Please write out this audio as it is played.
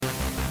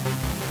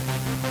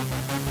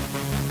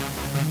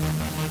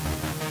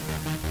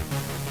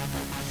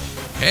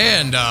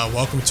And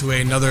welcome to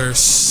another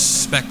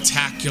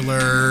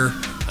spectacular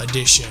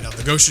edition of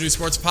the Goshen News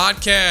Sports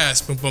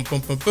Podcast. Boom, boom, boom,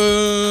 boom,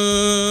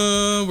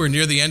 boom. We're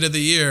near the end of the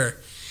year.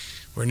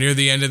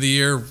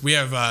 We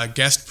have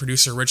guest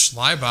producer Rich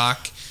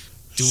Leibach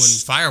doing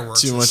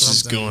fireworks. Too much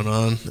is going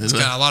on. It's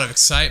got a lot of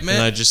excitement.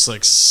 And I just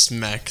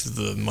smacked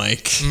the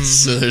mic,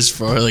 so there's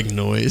probably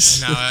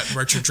noise. And now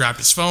Richard dropped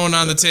his phone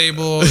on the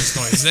table. There's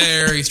noise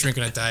there. He's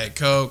drinking a Diet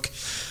Coke.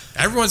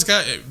 Evan's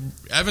got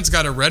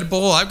a Red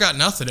Bull. I've got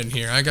nothing in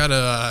here.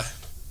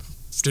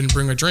 Didn't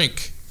bring a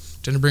drink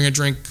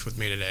with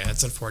me today.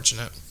 That's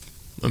unfortunate.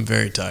 I'm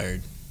very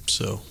tired,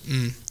 so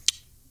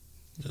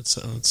that's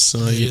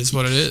it is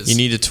what it is. You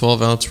need a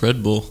 12-ounce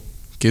Red Bull.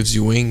 Gives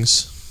you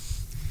wings.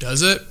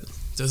 Does it?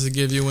 Does it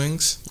give you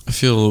wings? I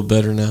feel a little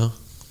better now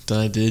than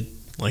I did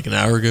like an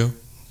hour ago.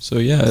 So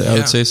yeah, I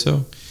would say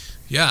so.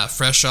 Yeah,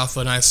 fresh off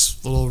a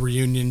nice little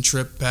reunion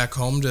trip back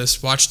home to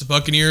watch the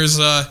Buccaneers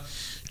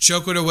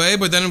choke it away,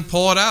 but then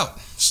pull it out.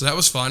 So that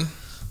was fun.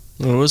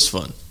 Well, it was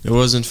fun. It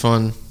wasn't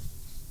fun,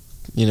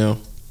 the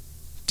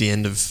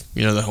end of,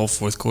 the whole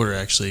fourth quarter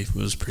actually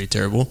was pretty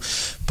terrible.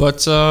 But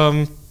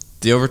the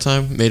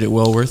overtime made it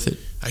well worth it.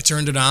 I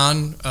turned it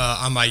on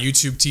my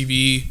YouTube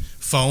TV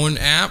phone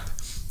app,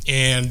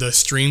 and the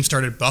stream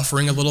started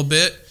buffering a little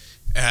bit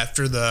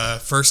after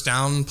the first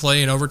down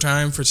play in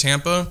overtime for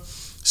Tampa.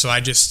 So I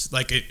just,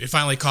 it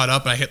finally caught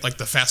up, and I hit,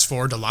 the fast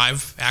forward to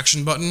live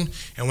action button.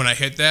 And when I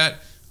hit that,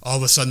 all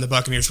of a sudden the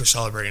Buccaneers were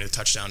celebrating the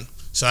touchdown.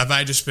 So if I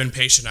had just been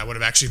patient, I would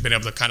have actually been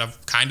able to kind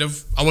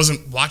of, I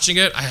wasn't watching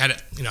it. I had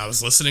it, I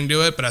was listening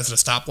to it, but I was at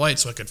a stoplight,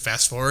 so I could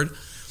fast forward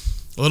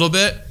a little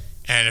bit.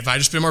 And if I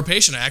just been more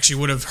patient, I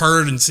actually would have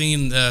heard and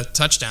seen the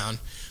touchdown.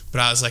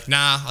 But I was like,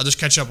 nah, I'll just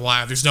catch up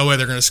live. There's no way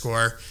they're going to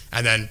score.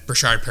 And then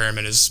Brashard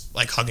Perriman is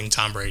hugging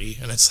Tom Brady.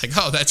 And it's like,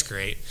 oh, that's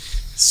great.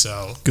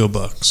 So go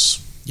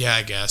Bucs. Yeah,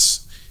 I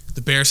guess.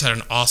 The Bears had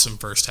an awesome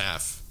first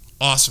half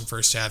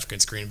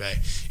against Green Bay.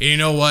 And you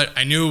know what?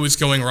 I knew it was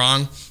going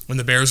wrong when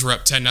the Bears were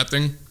up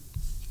 10-0.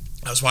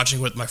 I was watching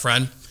with my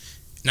friend.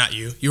 Not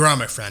you. You are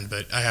my friend,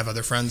 but I have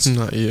other friends.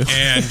 Not you.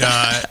 And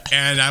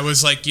I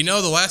was like, the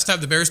last time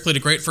the Bears played a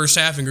great first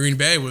half in Green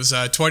Bay was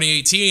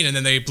 2018, and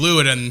then they blew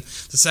it in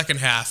the second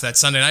half, that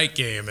Sunday night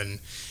game. And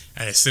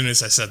as soon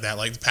as I said that,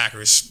 the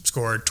Packers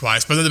scored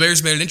twice. But then the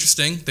Bears made it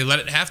interesting. They led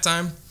it at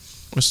halftime.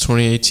 Was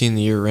 2018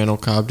 the year Randall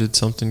Cobb did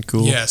something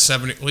cool? Yeah,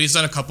 he's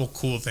done a couple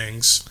cool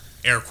things.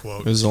 Air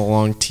quote. It was a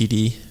long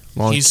TD.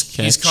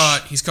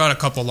 He's caught a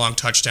couple long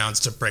touchdowns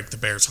to break the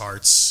Bears'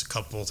 hearts a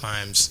couple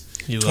times.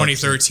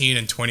 2013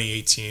 and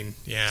 2018.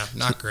 Yeah,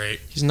 not great.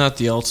 He's not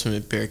the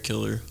ultimate bear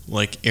killer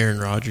like Aaron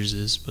Rodgers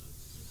is, but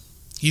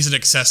he's an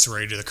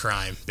accessory to the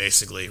crime,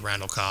 basically,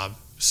 Randall Cobb.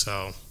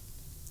 So,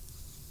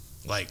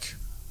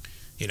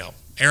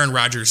 Aaron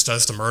Rodgers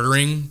does the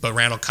murdering, but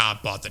Randall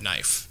Cobb bought the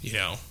knife,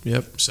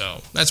 Yep.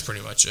 So that's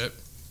pretty much it.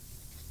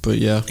 But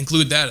yeah.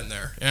 Include that in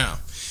there, yeah.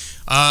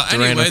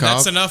 Anyway,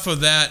 that's enough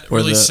of that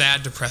really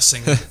sad,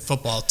 depressing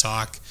football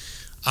talk.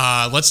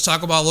 Let's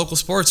talk about local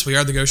sports. We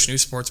are the Goshen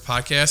News Sports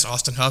Podcast.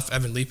 Austin Huff,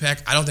 Evan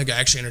Lepak. I don't think I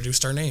actually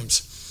introduced our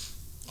names.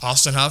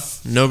 Austin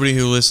Huff. Nobody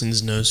who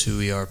listens knows who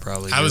we are,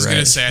 probably. I was going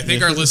to say, I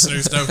think our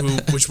listeners know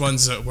which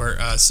ones were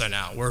sent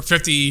out. We're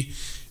 50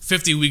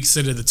 weeks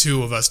into the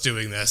two of us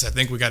doing this. I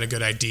think we got a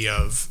good idea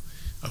of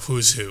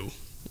who's who.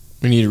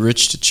 We need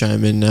Rich to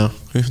chime in now.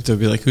 They'll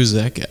be like, who's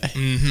that guy?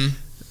 Mm-hmm.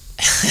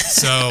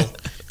 So,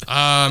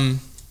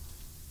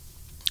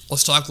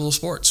 let's talk local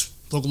sports.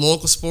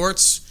 Local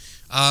sports.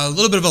 A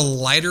little bit of a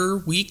lighter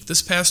week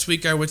this past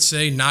week, I would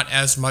say. Not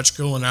as much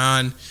going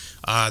on.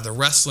 The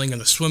wrestling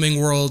and the swimming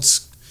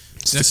worlds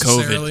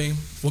necessarily.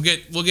 We'll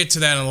get to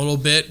that in a little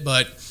bit,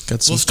 but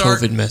got some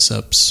COVID mess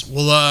ups.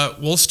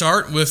 We'll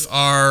start with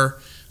our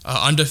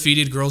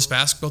undefeated girls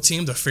basketball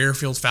team, the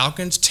Fairfield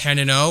Falcons,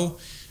 10-0.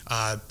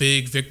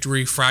 Big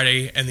victory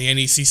Friday in the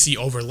NECC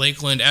over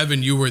Lakeland.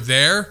 Evan, you were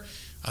there.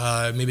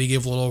 Maybe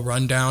give a little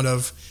rundown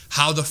of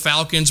how the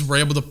Falcons were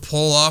able to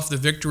pull off the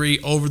victory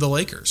over the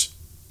Lakers.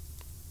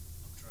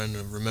 I'm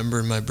trying to remember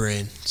in my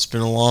brain. It's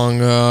been a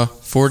long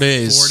 4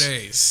 days. 4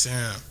 days,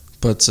 yeah.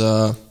 But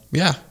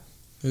yeah,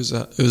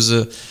 it was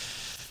a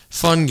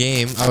fun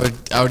game.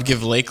 I would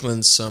give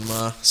Lakeland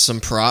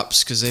some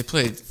props because they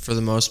played for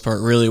the most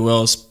part really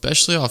well,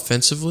 especially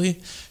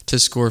offensively. To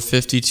score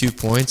 52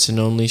 points and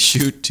only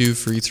shoot 2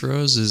 free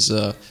throws is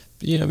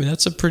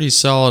that's a pretty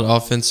solid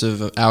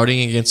offensive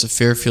outing against a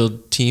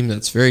Fairfield team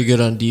that's very good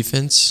on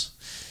defense,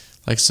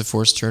 likes to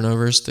force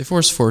turnovers. They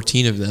forced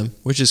 14 of them,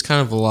 which is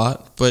kind of a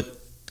lot, but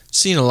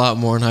seen a lot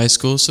more in high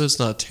school, so it's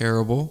not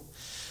terrible.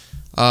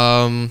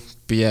 But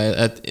yeah,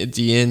 at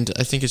the end,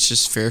 I think it's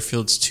just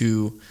Fairfield's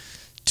too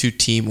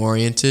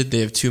team-oriented. They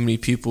have too many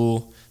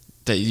people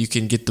that you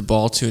can get the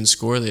ball to and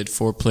score. They had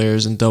 4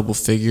 players in double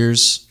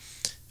figures.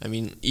 I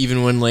mean,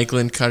 even when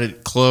Lakeland cut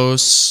it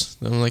close,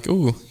 I'm like,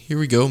 ooh, here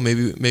we go.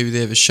 Maybe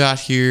they have a shot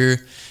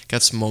here.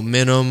 Got some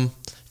momentum.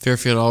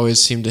 Fairfield always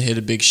seemed to hit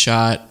a big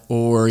shot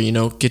or,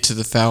 get to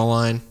the foul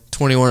line.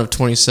 21 of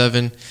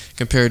 27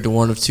 compared to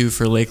 1 of 2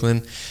 for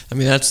Lakeland. I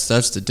mean,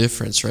 that's the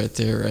difference right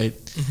there, right?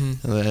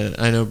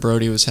 Mm-hmm. I know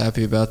Brody was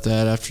happy about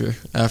that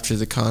after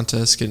the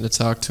contest, getting to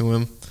talk to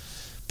him.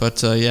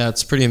 But yeah,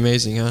 it's pretty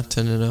amazing, huh?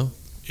 10-0.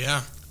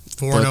 Yeah,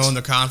 4-0 in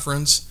the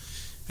conference,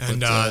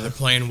 and they're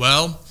playing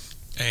well.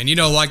 And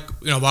a lot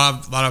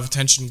of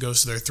attention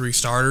goes to their 3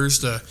 starters,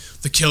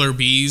 the killer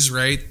bees,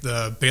 right?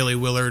 The Bailey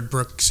Willard,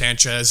 Brooke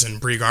Sanchez, and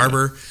Bree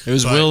Garber. It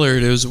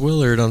was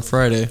Willard on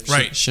Friday.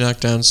 Right. She knocked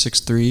down 6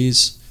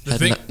 threes.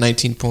 Had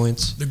 19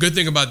 points. The good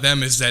thing about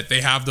them is that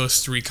they have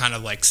those 3 kind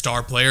of like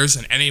star players,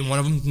 and any one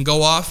of them can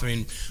go off. I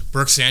mean,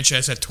 Brooke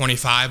Sanchez had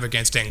 25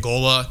 against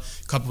Angola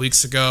a couple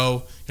weeks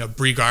ago.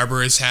 Bree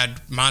Garber has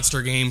had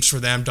monster games for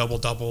them, double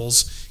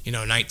doubles.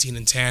 19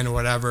 and 10 or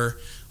whatever.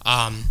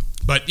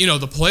 But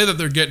the play that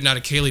they're getting out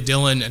of Kaylee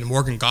Dillon and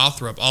Morgan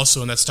Gothrop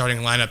also in that starting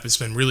lineup has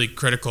been really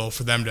critical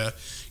for them to.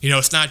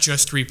 It's not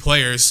just 3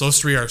 players;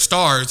 those 3 are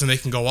stars, and they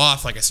can go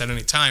off, like I said,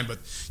 anytime. But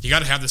you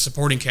got to have the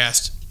supporting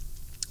cast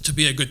to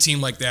be a good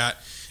team like that.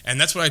 And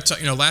that's what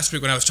last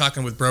week when I was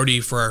talking with Brody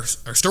for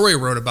our story I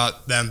wrote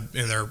about them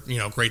in their,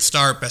 great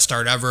start, best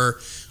start ever.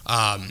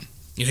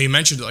 He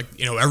mentioned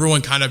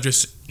everyone kind of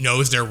just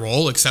knows their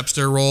role, accepts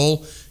their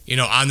role,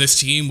 on this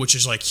team, which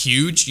is like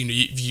huge.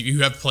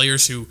 You have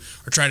players who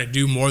are trying to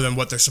do more than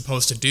what they're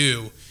supposed to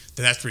do,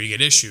 then that's where you get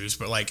issues.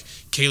 But like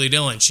Kaylee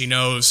Dillon, she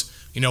knows,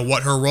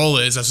 what her role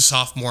is as a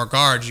sophomore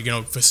guard. You're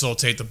going to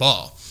facilitate the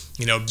ball.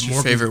 What's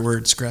your favorite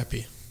word?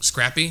 Scrappy.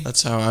 Scrappy?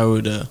 That's how I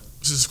would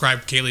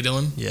describe Kaylee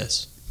Dillon?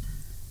 Yes.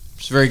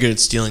 She's very good at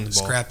stealing the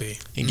ball. Scrappy.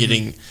 And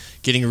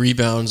getting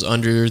rebounds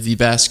under the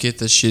basket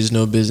that she has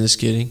no business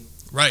getting.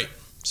 Right.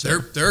 So.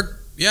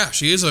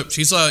 She's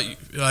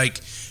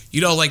like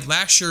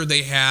last year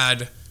they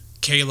had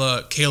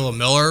Kayla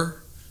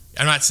Miller.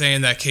 I'm not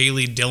saying that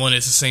Kaylee Dillon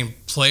is the same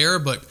player,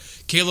 but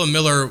Kayla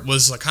Miller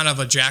was kind of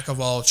a jack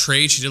of all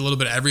trades. She did a little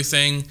bit of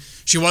everything.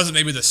 She wasn't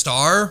maybe the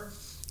star,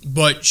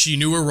 but she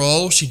knew her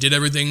role. She did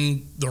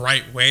everything the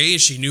right way.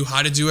 She knew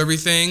how to do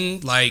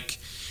everything. Like,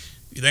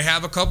 they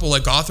have a couple,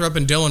 like Gothrop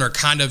and Dillon are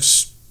kind of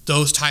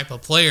those type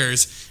of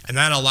players, and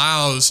that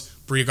allows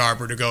Bree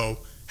Garber to go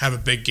have a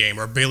big game,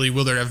 or Bailey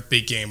Willard have a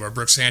big game, or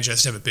Brooke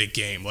Sanchez have a big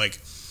game. Like,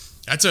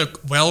 that's a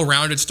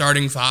well-rounded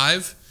starting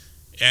 5,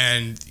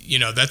 and,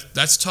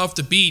 that's tough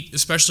to beat,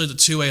 especially at the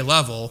 2A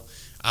level.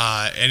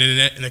 And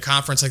in a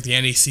conference like the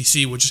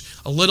NECC, which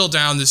is a little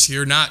down this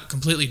year, not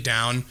completely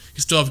down.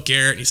 You still have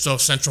Garrett, and you still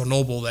have Central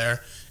Noble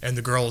there, and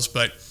the girls.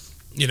 But,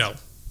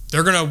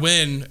 they're going to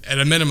win at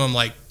a minimum,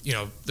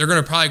 they're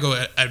going to probably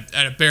go at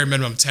a bare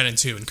minimum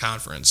 10-2 in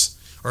conference.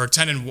 Or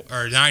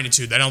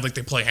 9-2. I don't think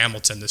they play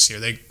Hamilton this year.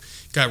 They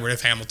got rid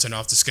of Hamilton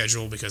off the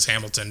schedule because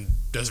Hamilton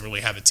doesn't really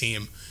have a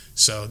team.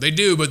 So they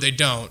do, but they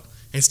don't.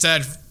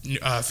 Instead,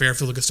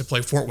 Fairfield gets to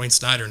play Fort Wayne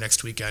Snyder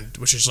next weekend,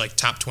 which is like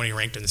top 20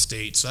 ranked in the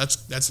state. So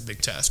that's a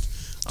big test.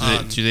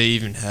 Do they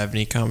even have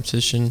any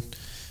competition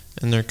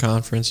in their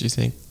conference, you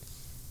think?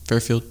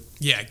 Fairfield?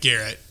 Yeah,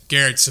 Garrett.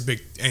 Garrett's a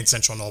big, and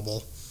Central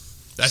Noble.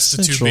 That's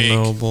the Central 2 big.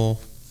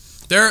 Noble.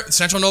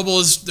 Central Noble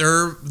is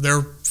they're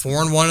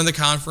 4-1 in the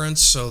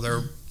conference, so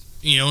they're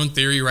in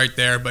theory right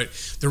there. But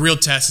the real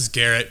test is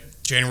Garrett,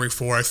 January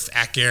 4th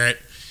at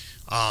Garrett.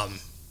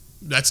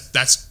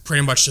 That's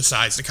pretty much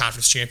decides the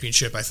conference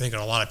championship, I think, in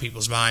a lot of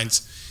people's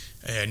minds.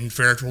 And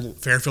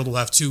Fairfield will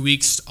have 2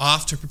 weeks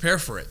off to prepare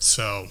for it.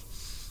 So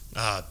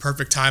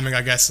perfect timing,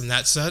 I guess, in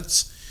that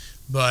sense.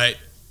 But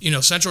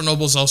Central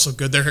Noble's also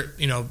good.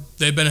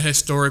 They've been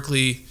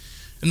historically,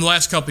 in the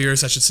last couple of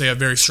years, I should say, a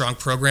very strong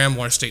program.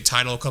 Won a state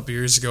title a couple of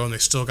years ago, and they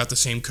still got the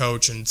same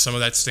coach and some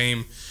of that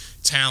same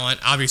talent.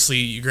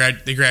 Obviously,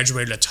 they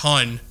graduated a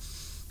ton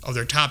of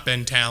their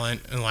top-end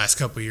talent in the last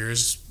couple of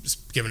years,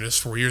 given us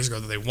 4 years ago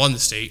that they won the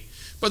state.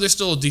 But they're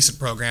still a decent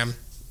program.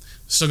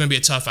 Still going to be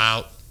a tough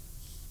out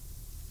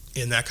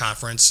in that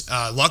conference.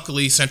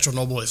 Luckily, Central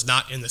Noble is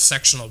not in the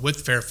sectional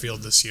with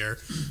Fairfield this year.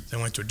 They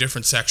went to a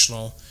different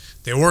sectional.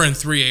 They were in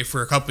 3A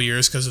for a couple of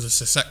years because of the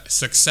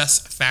success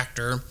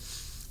factor.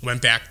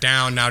 Went back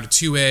down now to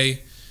 2A.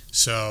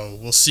 So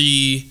we'll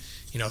see.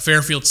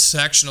 Fairfield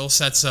sectional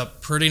sets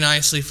up pretty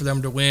nicely for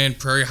them to win.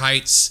 Prairie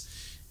Heights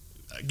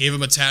gave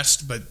them a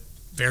test, but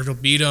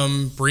Fairfield beat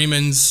them.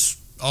 Bremen's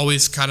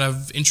always kind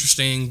of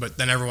interesting, but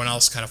then everyone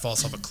else kind of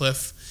falls off a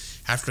cliff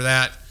after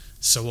that.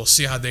 So we'll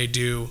see how they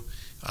do.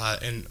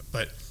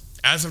 But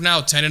as of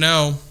now,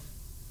 10-0,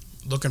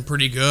 looking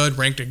pretty good.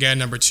 Ranked again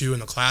number 2 in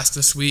the class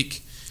this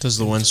week. Does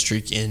the win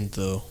streak end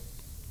though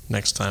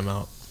next time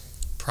out?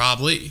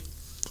 Probably.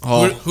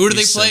 Oh, who do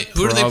they play?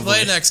 Who do they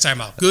play next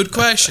time out? Good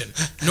question.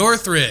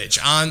 Northridge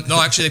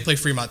actually they play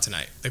Fremont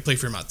tonight.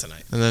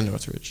 And then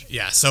Northridge.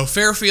 Yeah, so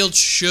Fairfield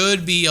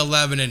should be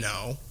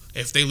 11-0.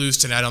 If they lose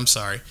tonight, I'm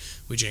sorry,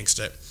 we jinxed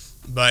it.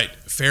 But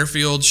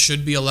Fairfield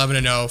should be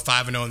 11-0,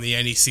 5-0 in the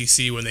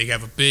NECC when they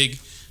have a big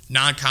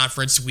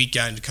non-conference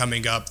weekend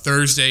coming up.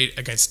 Thursday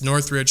against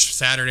Northridge,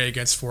 Saturday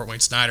against Fort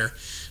Wayne Snyder.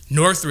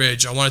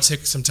 Northridge, I want to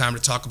take some time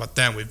to talk about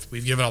them.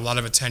 We've given a lot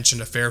of attention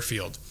to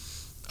Fairfield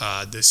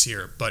this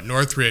year, but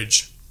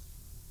Northridge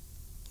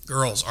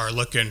girls are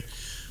looking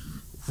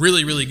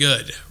really, really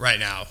good right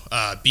now.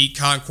 Beat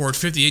Concord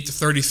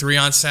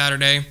 58-33 on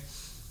Saturday,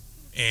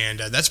 and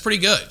that's pretty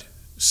good.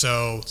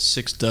 So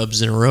 6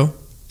 dubs in a row.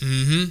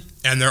 Mm-hmm.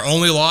 And their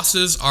only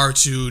losses are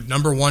to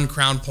number 1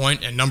 Crown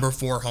Point and number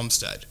 4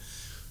 Homestead.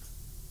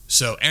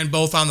 So, and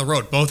both on the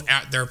road, both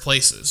at their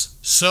places.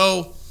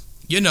 So,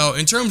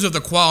 in terms of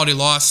the quality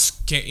loss,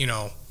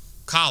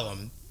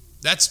 column,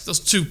 that's those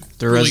two.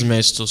 Their resume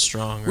is still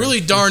strong. Right? Really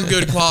darn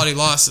good quality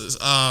losses.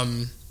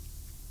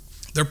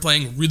 They're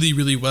playing really,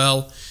 really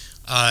well.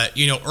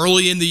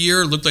 Early in the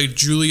year, it looked like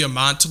Julia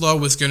Montelo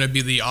was going to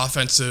be the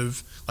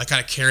offensive,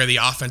 kind of carry the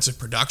offensive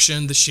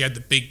production. She had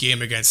the big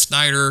game against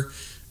Snyder,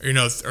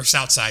 or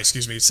Southside,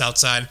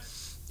 Southside,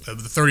 the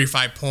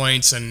 35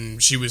 points,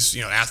 and she was,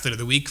 athlete of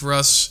the week for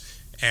us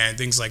and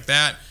things like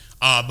that.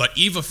 But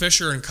Eva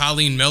Fisher and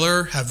Colleen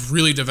Miller have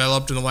really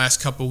developed in the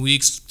last couple of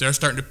weeks. They're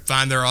starting to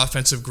find their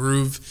offensive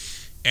groove.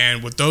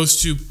 And with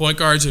those 2 point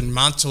guards and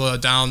Montela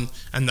down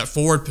in that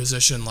forward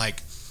position,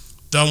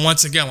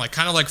 once again,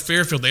 kind of like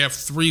Fairfield, they have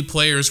 3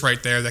 players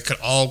right there that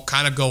could all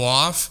kind of go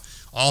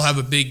off, all have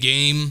a big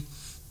game,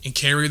 and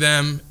carry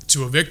them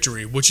to a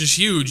victory, which is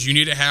huge. You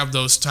need to have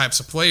those types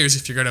of players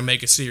if you're going to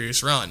make a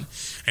serious run.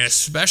 And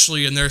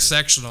especially in their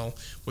sectional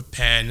with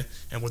Penn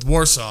and with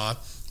Warsaw,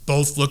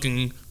 both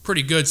looking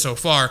pretty good so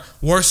far.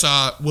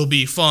 Warsaw will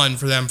be fun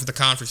for them for the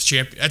conference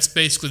champion. That's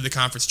basically the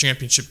conference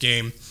championship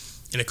game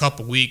in a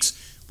couple weeks.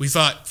 We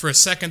thought for a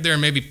second there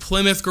maybe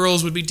Plymouth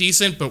girls would be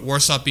decent, but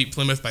Warsaw beat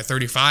Plymouth by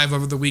 35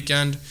 over the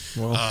weekend.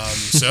 There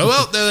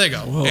they go.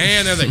 Whoa.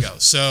 And there they go.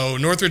 So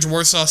Northridge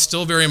Warsaw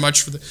still very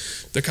much for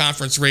the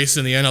conference race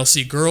in the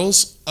NLC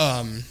girls.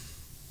 And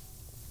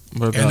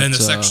then the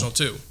sectional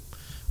too.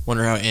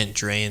 Wonder how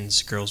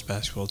Andrean's girls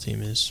basketball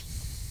team is.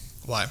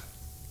 Why?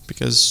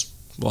 Because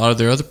a lot of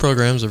their other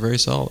programs are very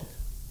solid.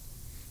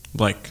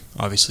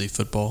 Obviously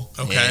football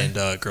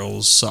and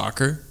girls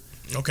soccer.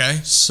 Okay.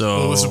 So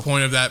what was the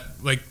point of that?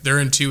 They're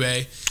in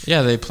 2A.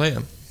 Yeah, they play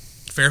them.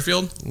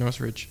 Fairfield?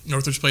 Northridge.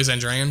 Northridge plays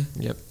Andrean?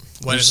 Yep.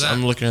 When is that?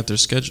 I'm looking at their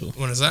schedule.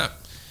 When is that?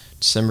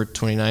 December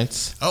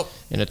 29th. Oh.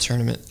 In a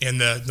tournament. In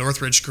the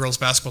Northridge girls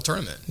basketball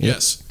tournament. Yep.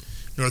 Yes.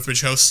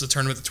 Northridge hosts the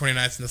tournament the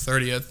 29th and the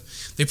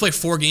 30th. They play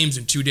 4 games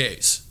in 2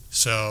 days.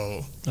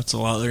 So that's a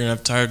lot. They're going to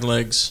have tired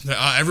legs.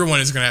 Everyone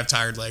is going to have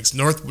tired legs.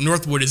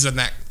 Northwood is in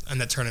that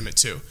tournament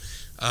too.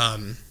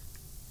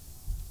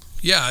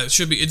 Yeah, it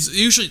should be.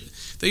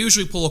 They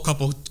usually pull a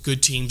couple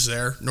good teams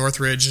there.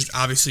 Northridge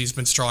obviously has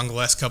been strong the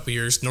last couple of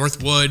years.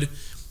 Northwood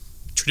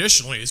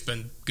traditionally has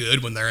been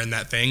good when they're in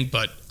that thing,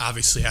 but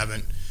obviously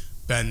haven't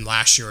been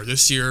last year or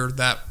this year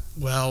that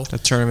well.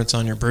 That tournament's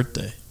on your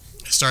birthday.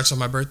 It starts on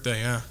my birthday,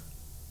 yeah.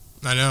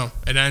 I know.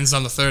 It ends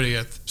on the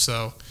 30th,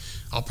 so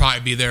I'll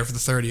probably be there for the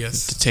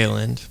 30th. The tail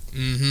end.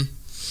 Mm-hmm.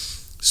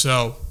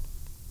 So,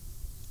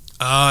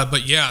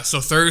 but yeah,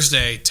 so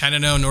Thursday,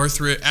 10-0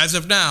 Northridge. As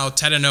of now,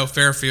 10-0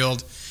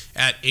 Fairfield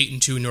at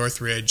 8-2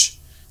 Northridge.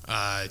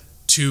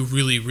 2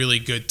 really, really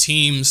good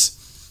teams.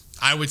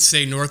 I would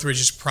say Northridge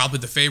is probably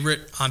the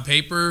favorite on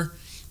paper,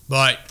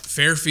 but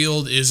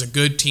Fairfield is a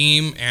good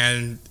team,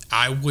 and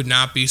I would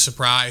not be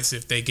surprised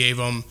if they gave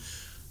them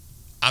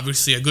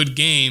obviously a good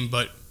game,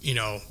 but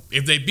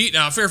if they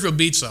Fairfield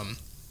beats them,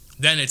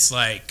 then it's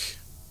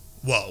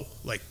whoa,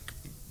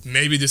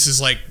 maybe this is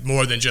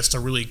more than just a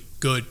really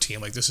good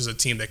team. This is a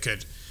team that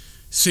could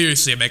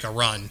seriously make a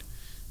run.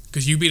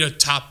 Because you beat a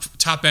top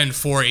end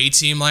 4A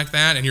team like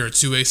that, and you're a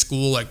 2A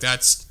school,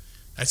 that's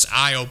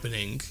eye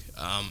opening.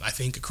 I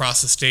think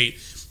across the state,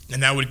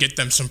 and that would get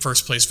them some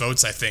first place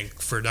votes. I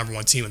think for number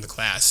 1 team in the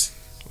class.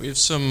 We have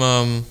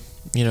some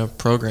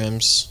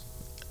programs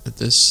at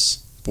this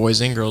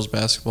boys and girls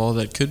basketball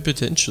that could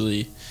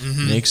potentially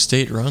make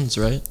state runs,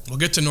 right? We'll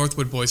get to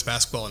Northwood boys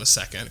basketball in a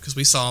second because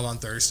we saw them on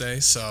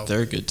Thursday. So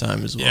they're a good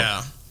time as well.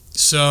 Yeah.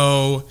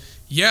 So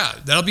yeah,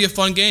 that'll be a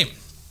fun game.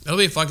 That'll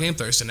be a fun game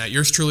Thursday night.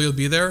 Yours truly will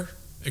be there.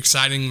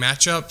 Exciting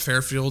matchup,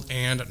 Fairfield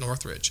and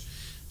Northridge.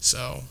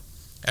 So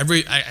I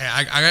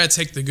gotta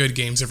take the good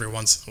games every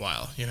once in a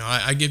while.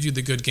 I give you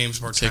the good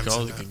games more times. Take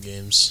all the good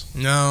games.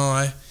 No,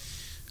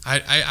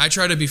 I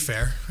try to be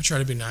fair. I try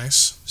to be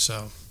nice.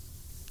 So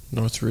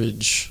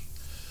Northridge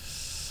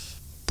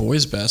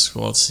boys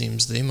basketball, it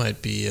seems they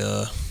might be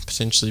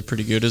potentially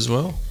pretty good as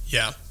well.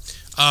 Yeah.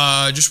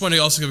 Just want to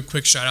also give a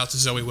quick shout out to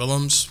Zoe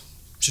Willems,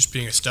 just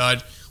being a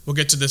stud. We'll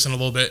get to this in a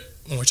little bit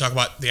when we talk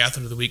about the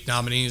Athlete of the Week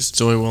nominees.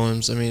 Zoe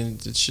Willems, I mean,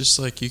 it's just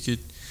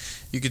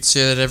you could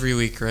say that every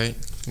week, right?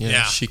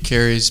 Yeah. She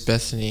carries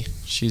Bethany.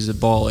 She's a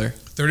baller.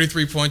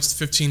 33 points,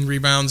 15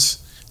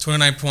 rebounds,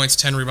 29 points,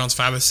 10 rebounds,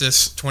 5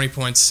 assists, 20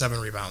 points, 7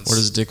 rebounds. What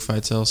does Dick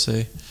Vitale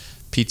say?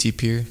 PT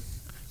Peer,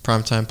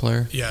 primetime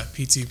player. Yeah,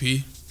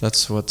 PTP.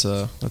 That's what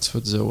Zoe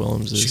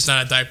Willems is. She's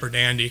not a diaper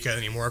dandy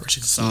anymore because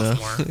she's a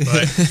sophomore.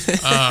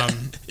 No.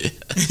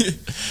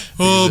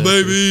 But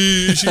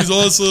baby, she's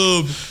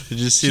awesome. Did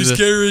you see she's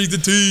carrying the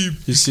team.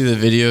 Did you see the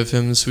video of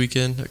him this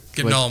weekend?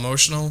 Getting all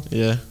emotional.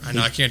 Yeah, I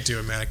know. I can't do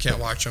it, man. I can't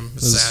watch him.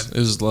 It's sad. It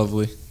was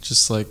lovely.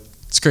 Just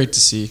it's great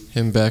to see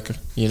him back.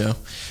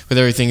 With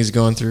everything he's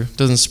going through.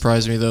 Doesn't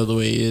surprise me though the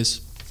way he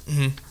is.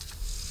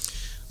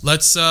 Mm-hmm.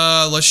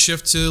 let's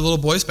shift to little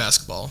boys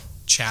basketball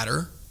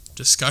chatter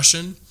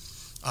discussion.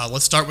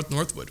 Let's start with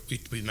Northwood.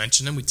 We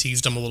mentioned them. We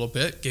teased them a little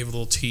bit. Gave a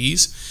little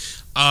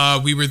tease.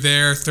 We were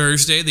there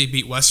Thursday. They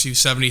beat Westview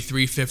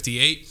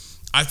 73-58.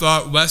 I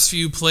thought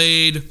Westview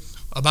played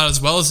about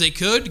as well as they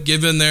could,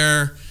 given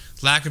their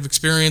lack of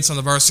experience on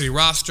the varsity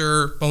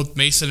roster. Both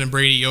Mason and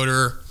Brady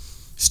Yoder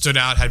stood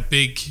out, had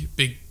big,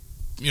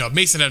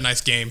 Mason had a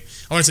nice game.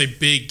 I want to say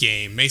big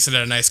game. Mason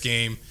had a nice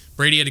game.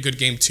 Brady had a good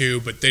game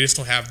too, but they just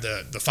don't have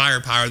the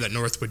firepower that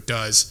Northwood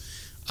does.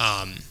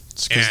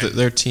 It's because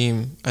their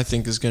team, I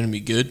think, is going to be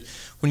good.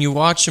 When you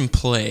watch them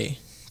play,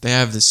 they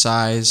have the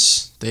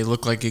size. They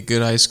look like a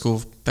good high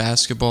school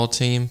basketball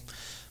team.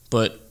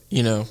 But,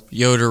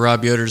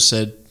 Rob Yoder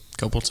said a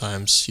couple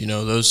times,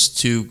 those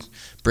two,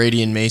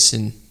 Brady and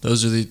Mason,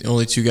 those are the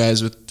only two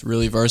guys with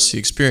really varsity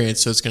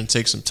experience, so it's going to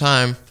take some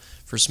time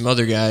for some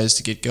other guys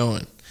to get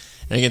going.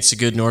 And against a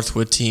good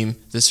Northwood team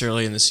this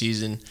early in the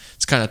season,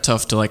 it's kind of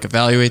tough to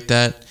evaluate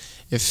that.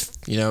 If,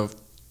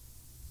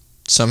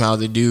 somehow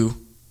they do,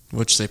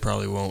 which they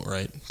probably won't,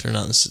 right? They're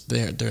not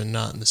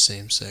in the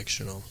same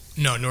sectional.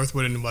 No,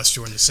 Northwood and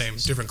Westview are in the same,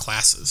 different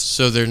classes.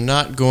 So they're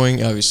not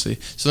going, obviously.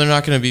 So they're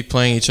not going to be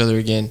playing each other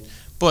again.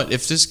 But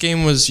if this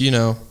game was,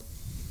 January,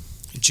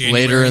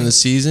 later in the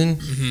season,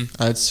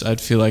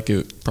 I'd feel like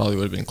it probably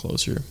would have been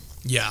closer.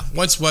 Yeah,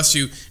 once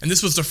Westview, and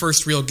this was the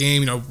first real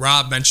game.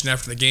 Rob mentioned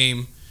after the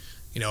game,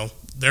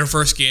 their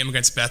first game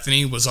against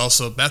Bethany was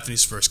also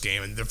Bethany's first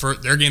game, and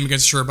their game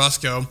against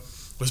Churubusco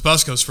was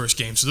Busco's first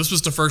game. So this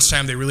was the first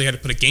time they really had to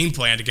put a game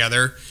plan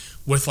together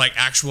with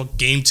actual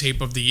game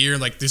tape of the year.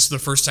 This is the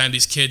first time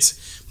these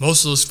kids,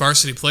 most of those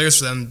varsity players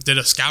for them, did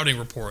a scouting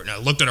report. And I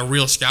looked at a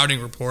real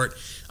scouting report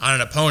on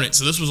an opponent.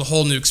 So this was a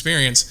whole new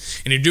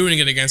experience. And you're doing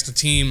it against a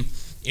team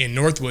in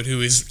Northwood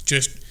who is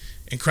just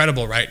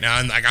incredible right now.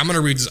 And I want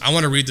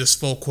to read this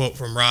full quote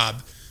from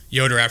Rob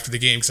Yoder after the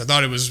game because I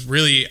thought it was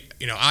really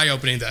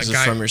eye-opening. That Is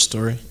guy. Is it from your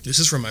story? This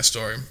is from my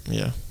story.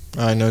 Yeah.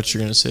 I know what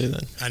you're going to say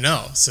then. I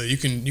know. So you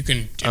can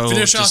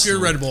finish off your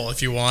Red Bull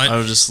if you want.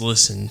 I'll just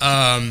listen.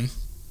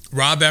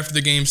 Rob after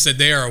the game said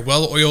they are a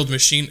well-oiled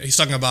machine. He's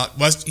talking about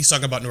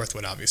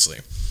Northwood, obviously.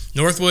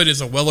 Northwood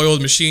is a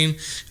well-oiled machine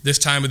this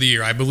time of the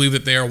year. I believe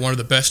that they are one of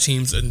the best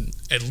teams in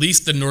at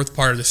least the north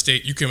part of the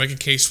state. You can make a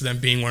case for them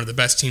being one of the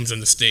best teams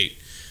in the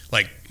state.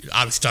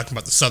 Obviously talking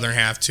about the southern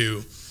half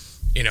too,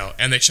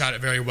 and they shot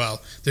it very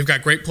well. They've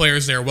got great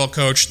players. They are well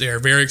coached. They are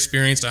very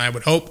experienced, and I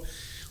would hope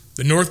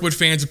the Northwood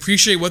fans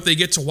appreciate what they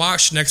get to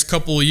watch next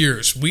couple of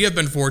years. We have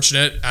been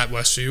fortunate at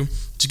Westview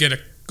to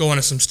go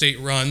on some state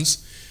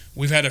runs.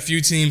 We've had a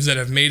few teams that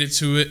have made it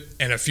to it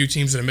and a few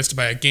teams that have missed it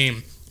by a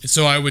game. And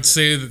so I would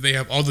say that they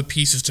have all the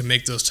pieces to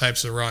make those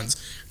types of runs.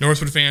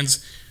 Northwood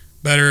fans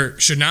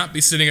should not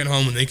be sitting at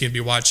home when they can be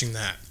watching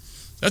that.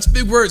 That's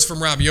big words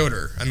from Rob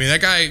Yoder. I mean,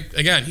 that guy,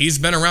 again, he's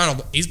been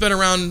around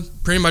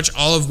pretty much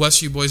all of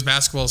Westview boys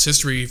basketball's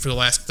history for the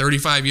last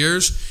 35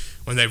 years.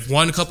 When they've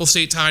won a couple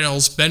state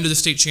titles, been to the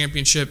state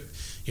championship,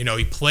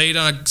 he played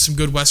on some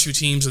good Westview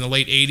teams in the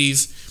late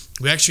 80s.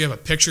 We actually have a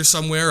picture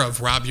somewhere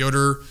of Rob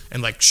Yoder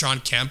and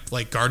Sean Kemp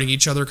guarding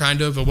each other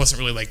kind of. It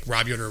wasn't really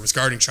Rob Yoder was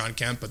guarding Sean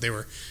Kemp, but they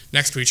were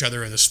next to each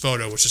other in this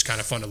photo, which is kind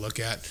of fun to look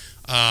at.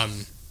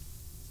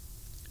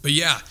 But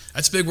yeah,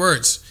 that's big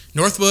words.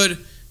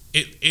 Northwood,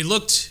 it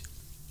looked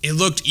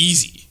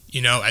easy.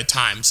 At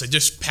times. They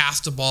just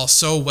passed the ball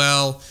so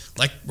well.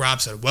 Like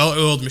Rob said,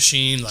 well-oiled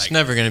machine. It's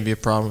never going to be a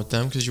problem with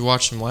them because you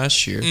watched them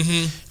last year,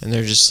 and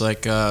they're just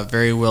a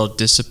very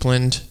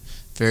well-disciplined,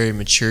 very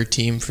mature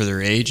team for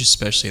their age,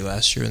 especially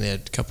last year when they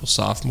had a couple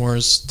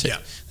sophomores.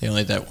 They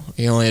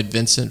only had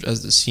Vincent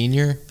as the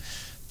senior.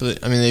 But,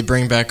 they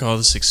bring back all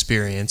this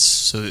experience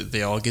so that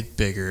they all get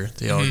bigger.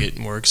 They all get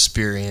more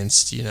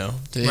experienced,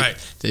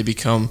 They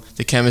become,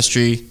 the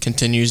chemistry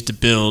continues to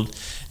build.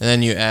 And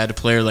then you add a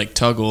player like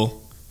Tuggle,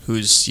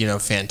 who's,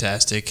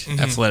 afantastic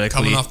athletically.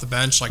 Coming off the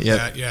bench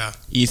that, yeah.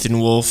 Ethan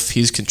Wolf,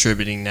 he's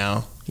contributing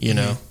now,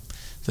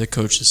 the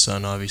coach's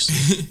son,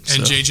 obviously.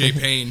 And J.J.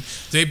 Payne.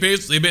 They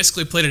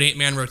basically played an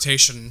 8-man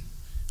rotation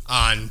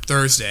on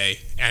Thursday,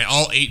 and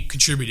all 8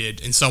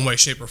 contributed in some way,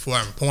 shape, or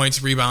form.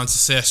 Points, rebounds,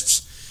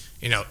 assists,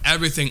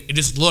 everything. It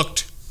just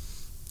looked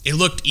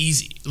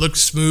easy. It looked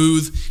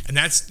smooth, and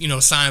that's,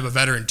 a sign of a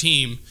veteran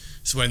team.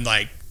 So when,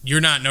 you're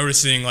not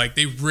noticing,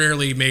 they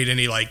rarely made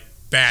any,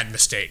 bad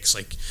mistakes.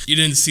 You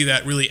didn't see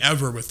that really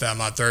ever with them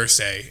on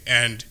Thursday.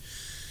 And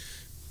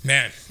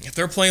man, if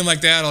they're playing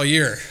like that all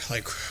year,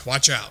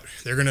 watch out.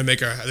 They're gonna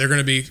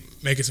be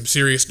making some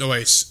serious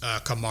noise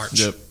come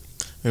March. Yep.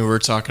 We're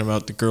talking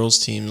about the girls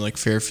team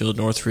Fairfield,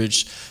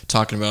 Northridge,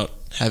 talking about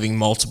having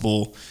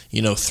multiple,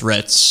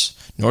 threats.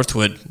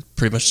 Northwood,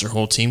 pretty much their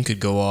whole team could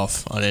go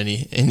off on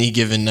any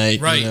given night.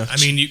 Right.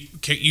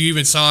 You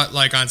even saw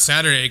it on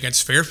Saturday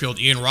against Fairfield.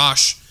 Ian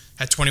Rosh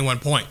had 21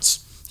 points.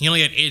 He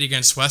only had 8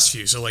 against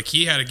Westview, so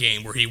he had a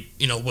game where he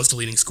was the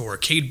leading scorer.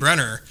 Cade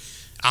Brenner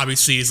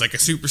obviously is a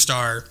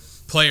superstar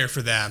player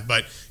for them,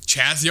 but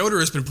Chaz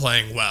Yoder has been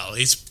playing well.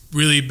 He's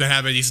really been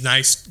having these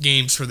nice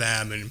games for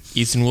them. And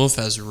Ethan Wolf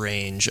has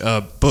range.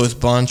 Both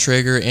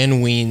Bontrager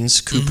and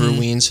Weens, Cooper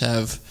Weens,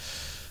 have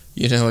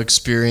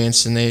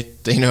experience, and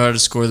they know how to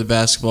score the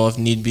basketball if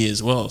need be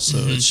as well. So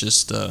it's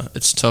just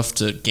it's tough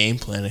to game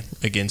plan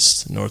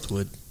against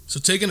Northwood. So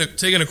taking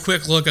a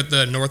quick look at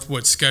the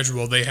Northwood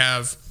schedule, they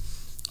have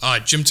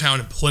Jimtown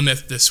and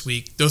Plymouth this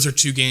week. Those are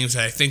 2 games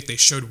that I think they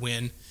should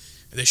win.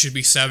 They should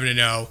be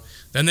 7-0.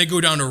 Then they go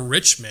down to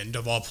Richmond,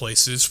 of all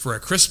places, for a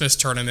Christmas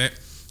tournament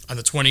on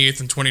the 28th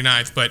and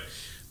 29th. But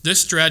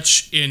this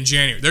stretch in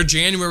January, their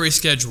January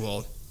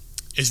schedule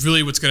is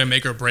really what's going to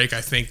make or break,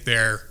 I think,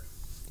 I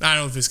don't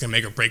know if it's going to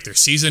make or break their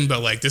season,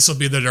 but this will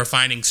be the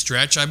defining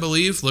stretch, I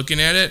believe, looking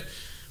at it.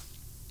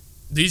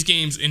 These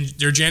games,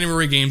 their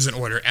January games in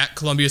order: at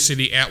Columbia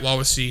City, at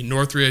Wawasee,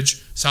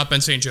 Northridge, South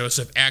Bend St.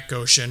 Joseph, at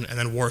Goshen, and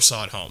then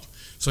Warsaw at home.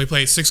 So he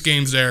played 6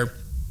 games there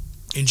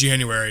in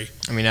January.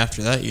 I mean,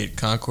 after that, you had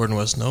Concord and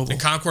West Noble.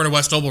 And Concord and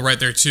West Noble right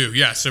there, too.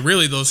 Yeah, so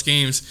really those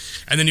games.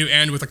 And then you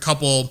end with a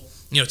couple,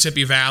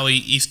 Tippy Valley,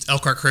 East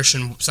Elkhart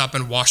Christian, South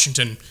Bend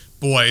Washington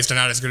boys. They're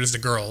not as good as the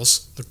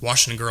girls. The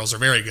Washington girls are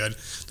very good.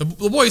 The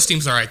boys'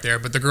 team's all right there,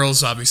 but the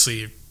girls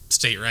obviously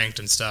state-ranked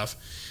and stuff.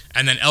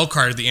 And then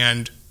Elkhart at the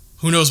end.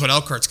 Who knows what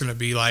Elkhart's going to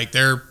be like?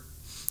 They're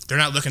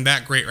not looking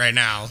that great right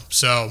now.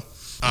 So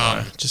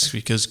just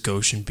because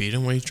Goshen beat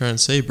them, what are you trying to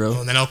say,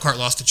 bro? And then Elkhart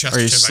lost to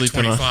Chesterton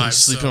by 25. Are you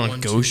sleeping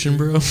on Goshen,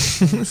 bro?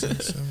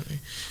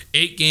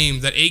 8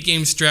 games. That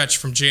 8-game stretch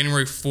from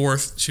January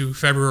 4th to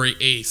February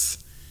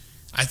 8th,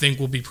 I think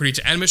will be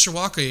pretty. And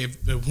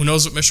Mishawaka, who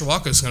knows what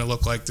Mishawaka is going to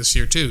look like this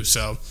year too?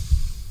 So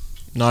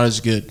not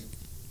as good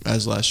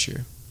as last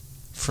year,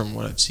 from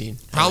what I've seen.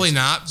 Probably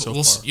not,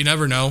 but you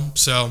never know.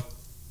 So.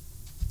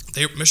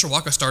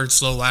 Mishawaka started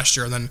slow last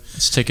year and then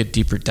let's take a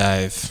deeper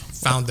dive.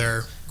 Found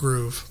their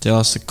groove. They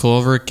lost to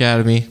Culver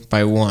Academy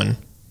by 1.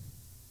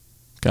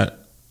 Got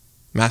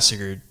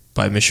massacred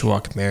by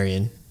Mishawaka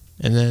Marion.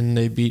 And then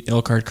they beat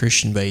Elkhart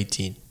Christian by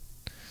 18.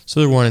 So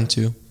they're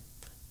 1-2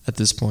 at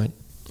this point.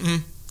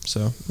 Mm-hmm.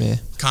 So, yeah.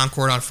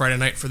 Concord on Friday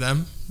night for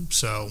them.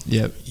 So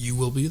you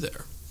will be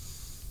there.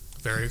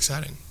 Very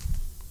exciting.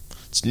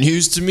 It's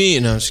news to me.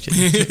 No, I'm just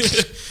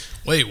kidding.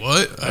 Wait,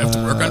 what? I have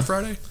to work on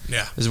Friday?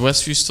 Yeah. Is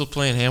Westview still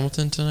playing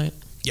Hamilton tonight?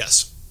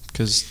 Yes.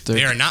 Because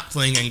they are not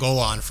playing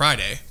Angola on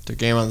Friday. Their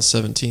game on the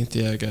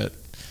 17th, I got.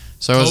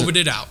 So COVID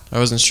it out. I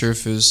wasn't sure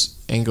if it was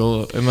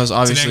Angola. It was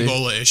obviously it's an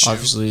Angola issue.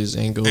 Obviously, it's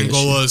Angola.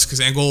 Angola is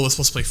because Angola was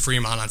supposed to play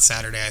Fremont on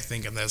Saturday, I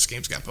think, and those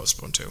games got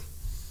postponed too.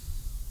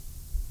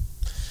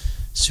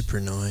 Super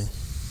annoying.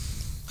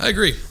 I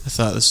agree. I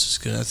thought this was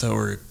good. I thought we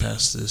were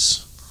past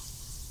this.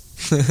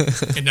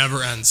 It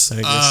never ends.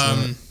 I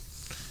guess not.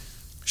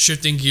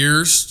 Shifting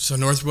gears, so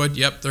Northwood,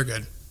 yep, they're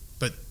good.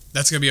 But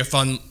that's going to be a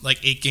fun,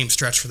 8-game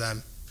stretch for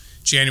them.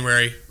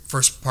 January,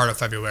 first part of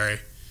February.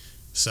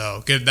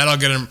 So that'll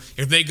get them,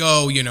 if they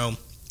go,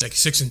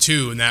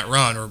 6-2 in that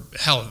run, or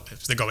hell,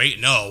 if they go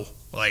 8-0,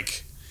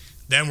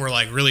 then we're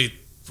really,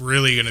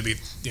 really going to be,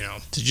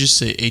 Did you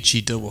say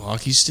HE double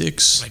hockey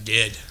sticks? I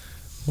did.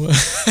 What?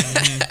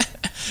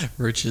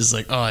 Mm-hmm. Rich is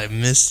like, I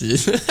missed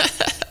it.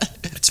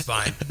 It's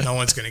fine. No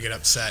one's going to get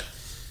upset.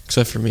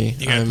 Except for me.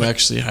 I'm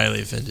actually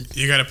highly offended.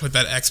 You got to put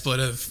that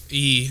expletive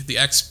the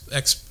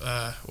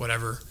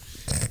whatever.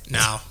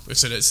 Now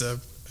it's a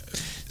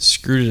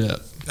screwed it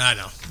up. I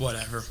know,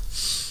 whatever.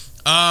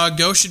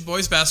 Goshen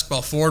boys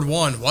basketball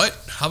 4-1. What?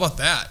 How about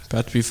that?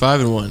 About to be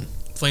 5-1.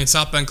 Playing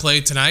South Bend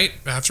Clay tonight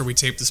after we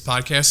tape this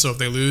podcast. So if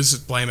they lose,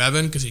 blame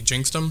Evan because he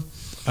jinxed them.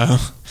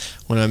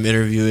 When I'm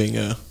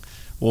interviewing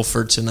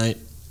Wolford tonight,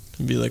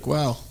 I'll be like,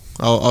 wow.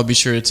 I'll be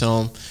sure to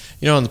tell him.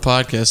 On the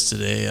podcast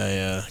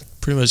today, I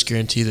pretty much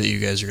guarantee that you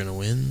guys are going to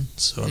win.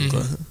 So I'm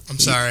glad. I'm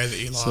sorry that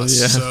you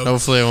lost. So,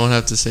 hopefully I won't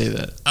have to say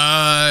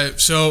that.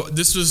 So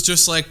this was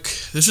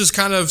this is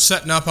kind of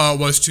setting up how it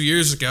was 2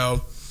 years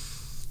ago.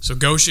 So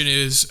Goshen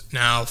is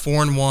now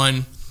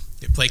 4-1.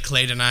 They play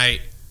Clay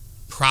tonight.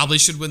 Probably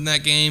should win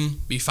that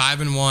game. Be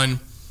 5-1.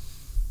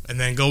 And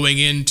then going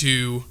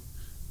into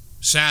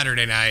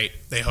Saturday night,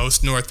 they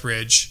host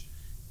Northridge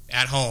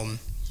at home.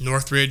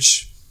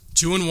 Northridge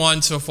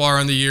 2-1 so far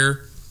on the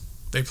year.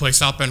 They play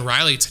South Bend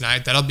Riley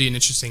tonight. That'll be an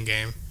interesting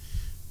game.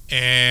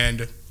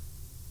 And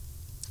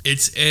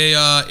it's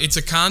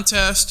a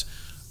contest.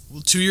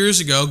 2 years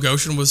ago,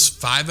 Goshen was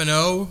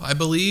 5-0, I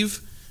believe.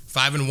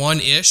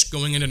 5-1-ish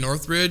going into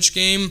Northridge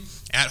game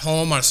at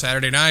home on a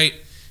Saturday night.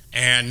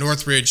 And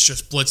Northridge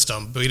just blitzed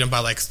them, beat them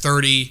by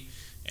 30.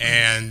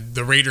 And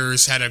the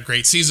Raiders had a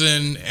great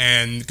season,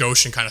 and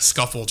Goshen kind of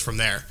scuffled from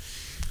there.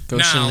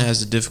 Goshen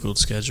has a difficult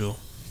schedule.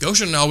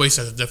 Goshen always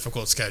has a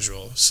difficult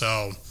schedule,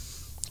 so...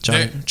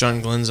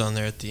 John Glenn's on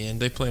there at the end.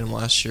 They played him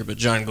last year, but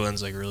John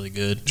Glenn's really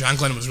good. John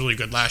Glenn was really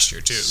good last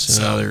year too.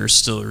 So now they're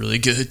still really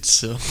good.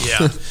 So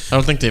yeah, I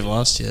don't think they've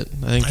lost yet.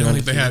 I don't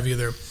think they have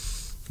either.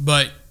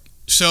 But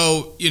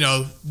so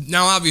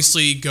now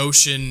obviously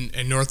Goshen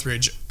and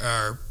Northridge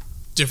are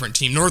different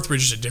team.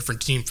 Northridge is a different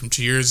team from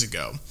 2 years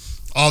ago.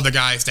 All the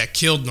guys that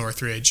killed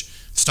Northridge,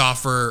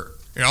 Stauffer,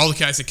 all the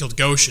guys that killed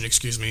Goshen,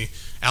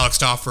 Alex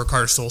Stauffer,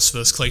 Carter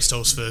Stolzfus, Clay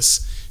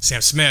Stolzfus,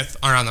 Sam Smith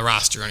aren't on the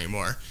roster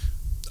anymore.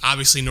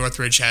 Obviously,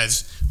 Northridge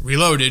has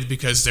reloaded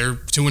because they're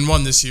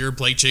 2-1 this year.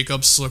 Blake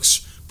Jacobs looks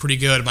pretty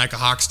good. Micah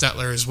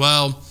Hochstetler as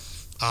well.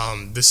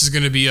 This is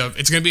going to be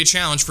a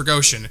challenge for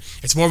Goshen.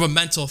 It's more of a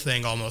mental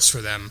thing almost for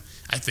them,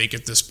 I think,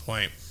 at this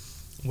point,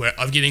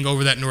 of getting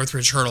over that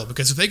Northridge hurdle.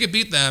 Because if they could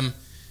beat them,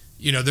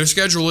 their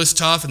schedule is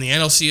tough and the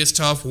NLC is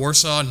tough.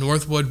 Warsaw,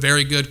 Northwood,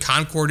 very good.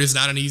 Concord is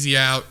not an easy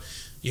out.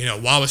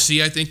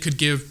 Wawasee, I think, could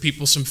give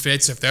people some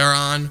fits if they're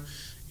on.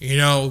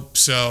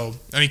 So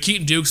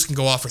Keaton Dukes can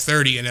go off for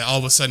 30 and all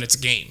of a sudden it's a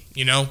game.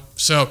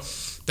 So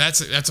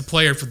that's a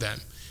player for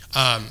them.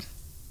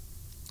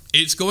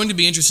 It's going to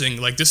be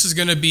interesting. Like, this is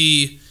going to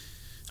be.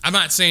 I'm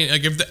not saying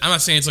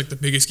it's like the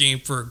biggest game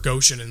for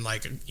Goshen in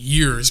like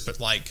years,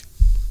 but like,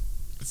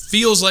 it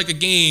feels like a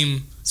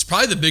game. It's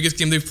probably the biggest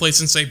game they've played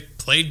since they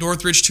played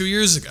Northridge 2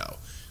 years ago,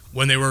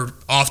 when they were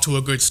off to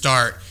a good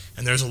start.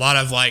 And there's a lot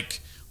of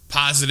like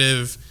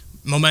positive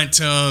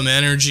momentum,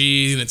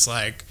 energy, and it's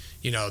like,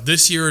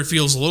 this year it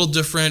feels a little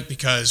different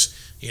because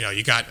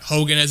you got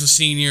Hogan as a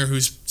senior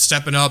who's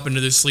stepping up into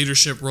this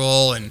leadership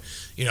role, and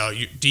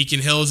Deacon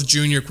Hill is a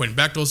junior, Quinn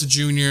Bechtel's a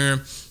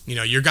junior.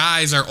 Your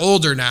guys are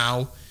older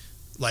now.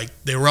 Like,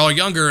 they were all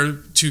younger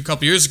a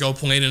couple years ago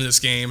playing in this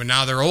game, and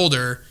now they're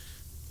older.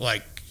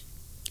 Like,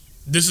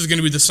 this is going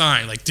to be the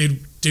sign. Like,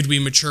 did we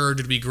mature?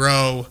 Did we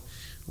grow?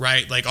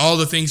 Right? Like, all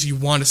the things you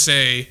want to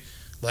say,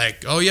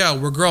 like, oh yeah,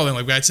 we're growing.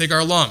 Like, we got to take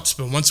our lumps.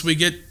 But once we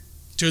get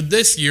to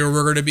this year,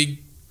 we're going to be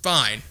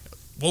fine.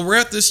 Well, we're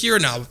at this year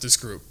now with this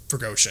group for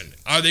Goshen.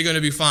 Are they going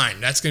to be fine?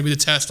 That's going to be the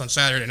test on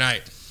Saturday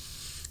night.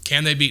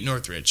 Can they beat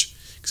Northridge?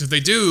 Because if they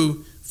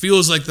do,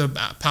 feels like the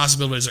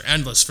possibilities are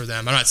endless for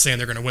them. I'm not saying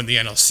they're going to win the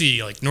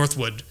NLC. Like,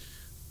 Northwood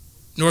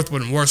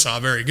and Warsaw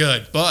are very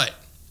good, but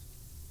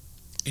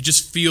it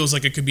just feels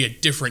like it could be a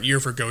different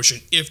year for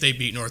Goshen if they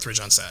beat Northridge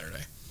on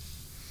Saturday.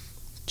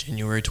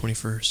 January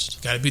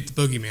 21st. Got to beat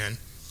the boogeyman.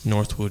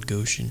 Northwood,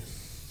 Goshen.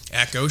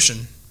 At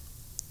Goshen.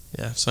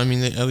 Yeah, so at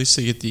least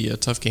they get the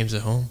tough games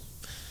at home.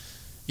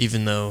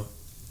 Even though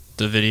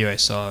the video I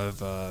saw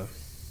of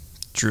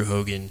Drew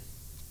Hogan,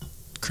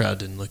 crowd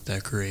didn't look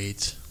that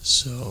great.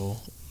 So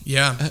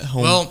yeah, at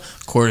home,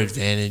 court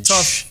advantage.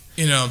 Tough.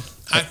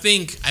 I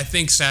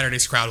think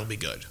Saturday's crowd will be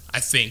good. I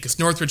think because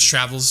Northridge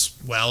travels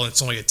well, and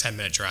it's only a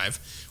 10-minute drive.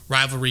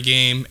 Rivalry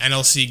game,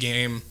 NLC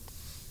game.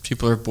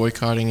 People are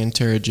boycotting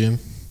Intera Gym.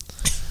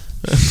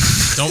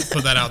 Don't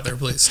put that out there,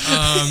 please.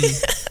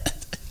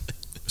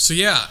 So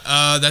yeah,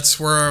 that's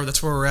where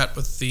we're at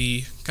with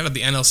the kind of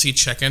the NLC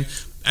check-in.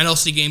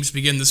 NLC games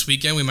begin this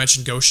weekend. We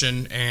mentioned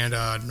Goshen and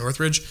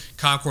Northridge.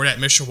 Concord at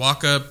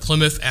Mishawaka,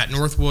 Plymouth at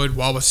Northwood,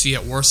 Wawasee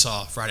at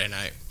Warsaw Friday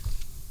night.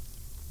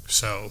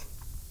 So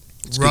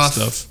it's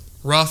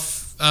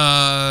rough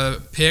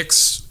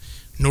picks.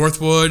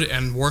 Northwood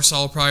and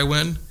Warsaw will probably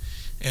win,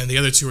 and the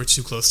other two are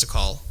too close to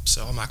call.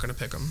 So I'm not going to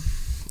pick them.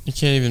 You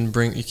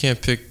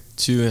can't pick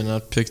two and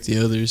not pick the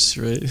others,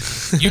 right?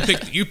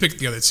 You picked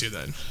the other two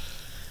then.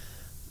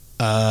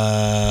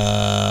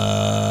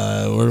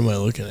 What am I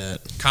looking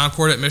at?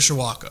 Concord at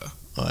Mishawaka.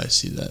 Oh, I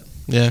see that.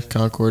 Yeah,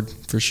 Concord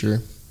for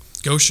sure.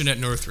 Goshen at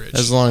Northridge.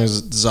 As long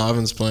as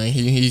Zavin's playing,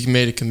 he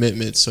made a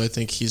commitment, so I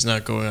think he's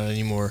not going on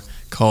any more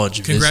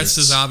college Congrats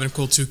visits. to Zavin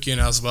Kultukian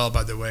as well,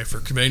 by the way, for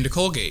committing to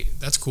Colgate.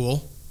 That's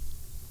cool.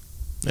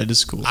 That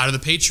is cool. Out of the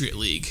Patriot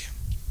League.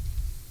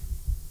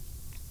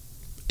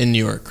 In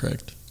New York,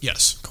 correct?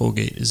 Yes.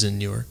 Colgate is in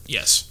New York.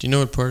 Yes. Do you know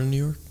what part of New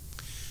York?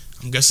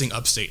 I'm guessing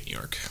upstate New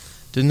York.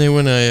 Didn't they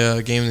win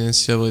a game in the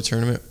NCAA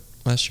tournament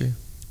last year?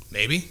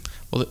 Maybe.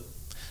 Well,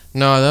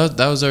 no,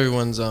 that was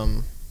everyone's.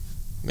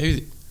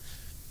 Maybe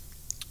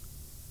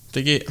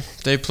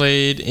they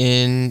played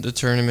in the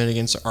tournament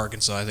against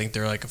Arkansas. I think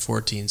they're like a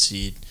 14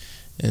 seed,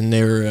 and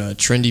they were a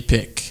trendy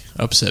pick,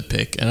 upset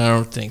pick, and I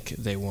don't think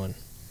they won,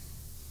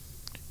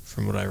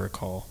 from what I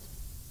recall.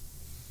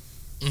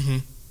 Mm-hmm.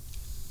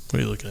 What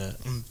are you looking at?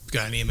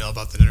 Got an email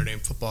about the Notre Dame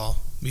football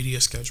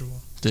media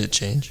schedule. Did it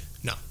change?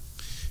 No.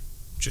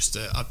 Just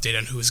an update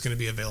on who is going to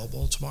be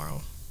available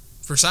tomorrow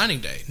for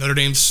signing day. Notre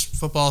Dame's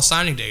football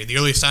signing day. The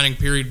early signing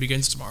period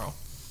begins tomorrow.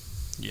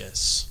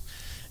 Yes.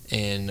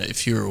 And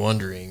if you were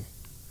wondering,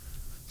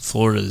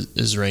 Florida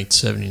is ranked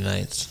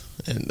 79th.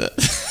 And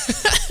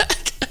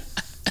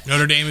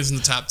Notre Dame is in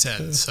the top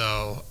 10.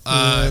 So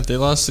they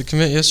lost the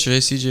commit yesterday,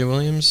 C.J.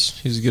 Williams.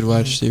 He's a good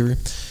wide receiver.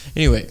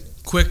 Anyway.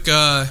 Quick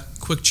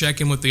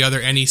check-in with the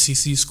other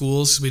NECC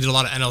schools. We did a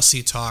lot of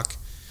NLC talk.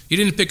 You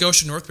didn't pick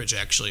Goshen Northridge,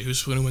 actually.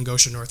 Who's going to win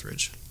Goshen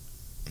Northridge?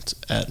 It's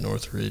at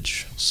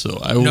Northridge. It's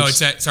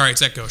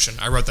at Goshen.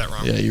 I wrote that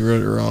wrong. Yeah, you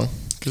wrote it wrong.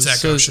 It's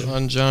at Goshen.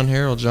 On John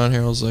Harrell. John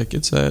Harrell's like,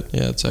 it's at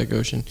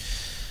Goshen.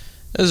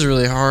 That was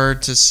really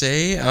hard to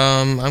say.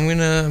 I'm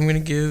gonna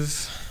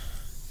give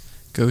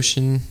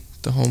Goshen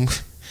the home,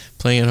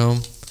 playing at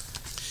home.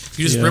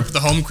 You just ripped the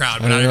home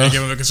crowd, but now you're going to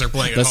give them because they're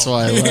playing at home. That's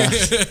why I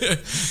laughed.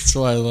 That's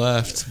why I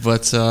laughed.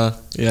 But,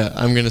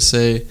 I'm going to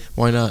say,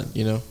 why not?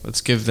 Let's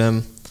give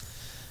the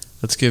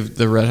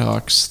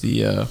Redhawks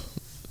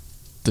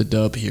the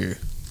dub here.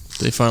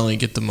 They finally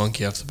get the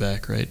monkey off the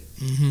back, right?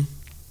 Mm-hmm.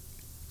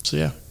 So,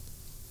 yeah.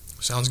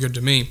 Sounds good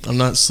to me. I'm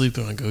not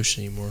sleeping on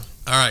Goshen anymore.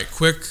 All right,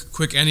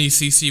 quick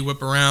NECC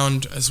whip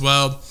around as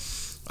well.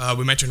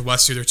 We mentioned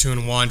Westview, they're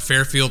 2-1.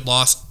 Fairfield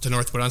lost to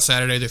Northwood on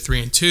Saturday, they're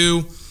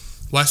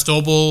 3-2. West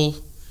Oble,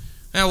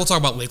 we'll talk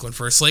about Lakeland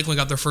first. Lakeland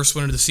got their first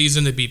win of the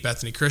season. They beat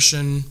Bethany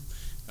Christian.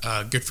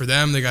 Good for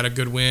them. They got a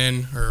good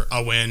win, or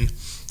a win.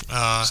 It's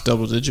a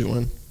double-digit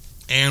win.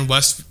 And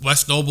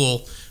West Noble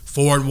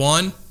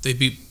 4-1. They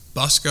beat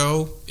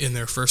Busco in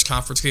their first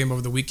conference game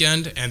over the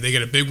weekend, and they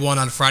get a big one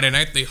on Friday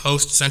night. They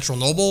host Central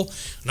Noble,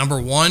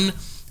 number 1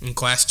 in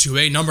Class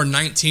 2A, number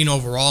 19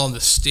 overall in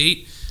the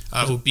state,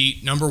 who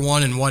beat number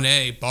 1 in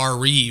 1A, Bar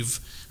Reeve,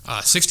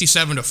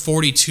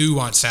 67-42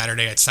 on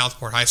Saturday at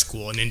Southport High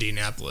School in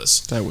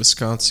Indianapolis. That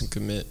Wisconsin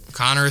commit.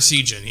 Connor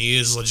Esijan, he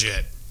is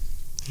legit.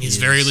 He's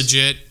very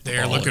legit.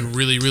 They're looking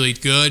really, really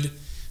good.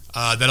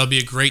 That'll be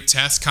a great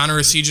test. Connor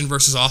Esijan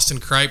versus Austin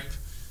Kripe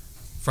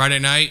Friday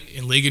night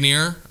in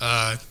Ligonier.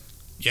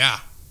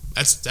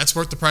 That's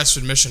worth the price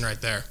of admission right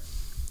there.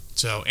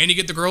 So, and you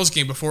get the girls'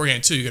 game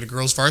beforehand too. You get a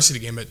girls' varsity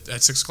game at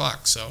 6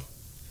 o'clock. So,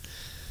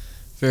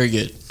 very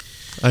good.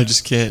 I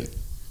just can't.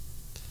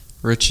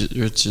 Rich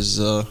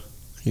is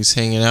he's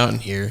hanging out in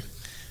here,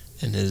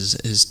 and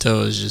his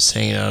toe is just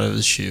hanging out of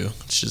his shoe.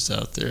 It's just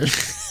out there.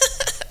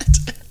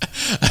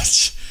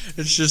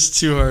 It's just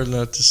too hard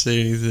not to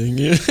say anything.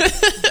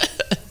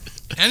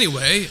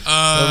 Anyway,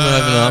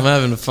 I'm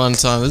having a fun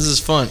time. This is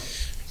fun.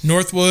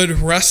 Northwood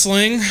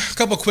wrestling. A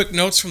couple quick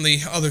notes from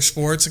the other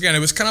sports. Again, it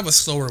was kind of a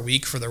slower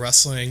week for the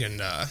wrestling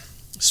and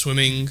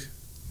swimming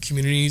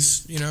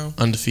communities.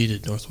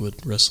 Undefeated Northwood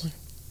wrestling.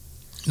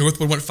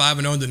 Northwood went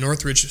 5-0 in the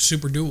Northridge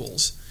Super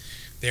Duels.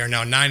 They are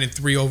now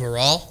 9-3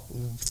 overall,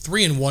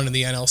 3-1 in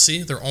the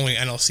NLC. Their only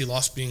NLC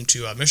loss being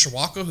to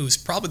Mishawaka, who's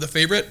probably the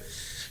favorite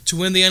to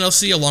win the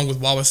NLC, along with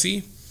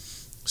Wawasee.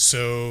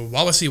 So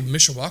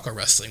Wawasee-Mishawaka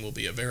wrestling will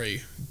be a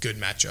very good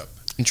matchup.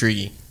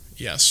 Intriguing.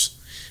 Yes.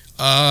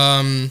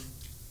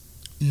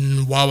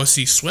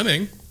 Wawasee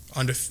swimming,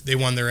 they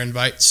won their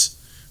invites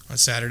on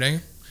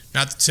Saturday.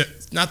 Not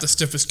the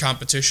stiffest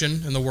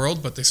competition in the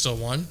world, but they still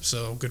won,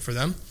 so good for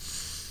them.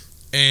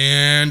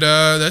 And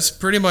that's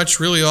pretty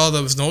much really all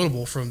that was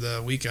notable from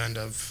the weekend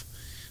of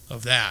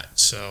that.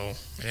 So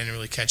I didn't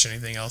really catch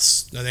anything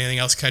else. Did anything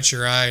else catch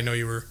your eye? I know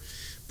you were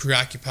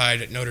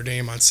preoccupied at Notre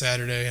Dame on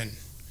Saturday, and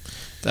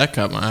that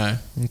caught my eye.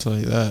 I'll tell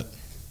you that.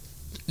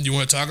 You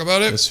want to talk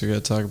about it? Yes, we got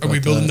to talk about it. Are we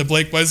building the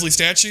Blake Wesley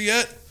statue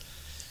yet?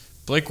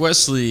 Blake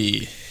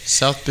Wesley,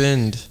 South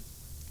Bend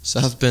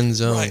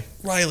zone. Right,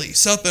 Riley,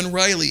 South Bend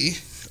Riley,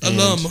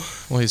 alum.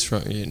 Well, he's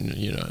from,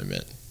 you know what I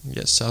meant.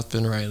 Yes, South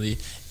Bend Riley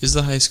is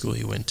the high school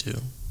he went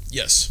to.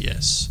 Yes.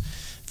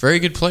 Very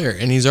good player,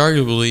 and he's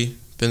arguably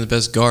been the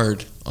best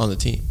guard on the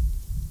team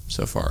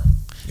so far.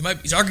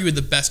 He's arguably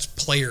the best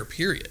player,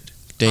 period,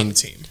 on the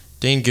team.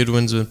 Dane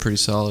Goodwin's been pretty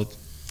solid.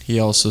 He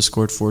also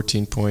scored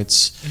 14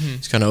 points. Mm-hmm.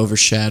 He's kind of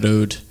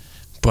overshadowed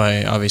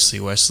by, obviously,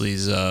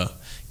 Wesley's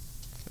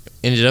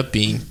ended up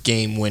being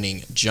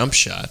game-winning jump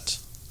shot.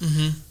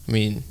 Mm-hmm. I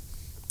mean,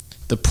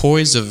 the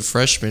poise of a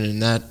freshman in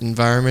that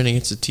environment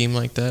against a team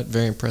like that,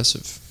 very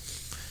impressive.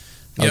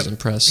 I was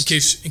impressed.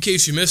 In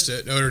case you missed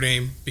it, Notre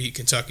Dame beat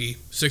Kentucky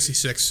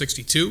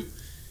 66-62.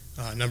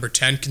 Number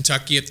 10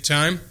 Kentucky at the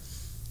time.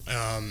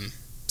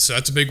 So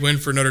that's a big win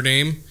for Notre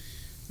Dame.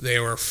 They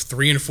were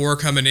 3-4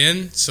 coming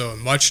in, so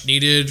much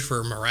needed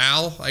for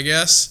morale, I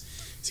guess,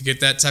 to get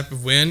that type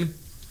of win.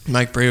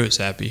 Mike Bray was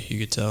happy, you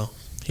could tell.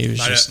 He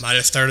was might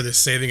have started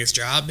saving his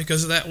job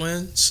because of that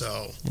win.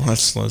 So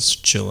let's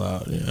chill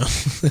out.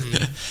 Putting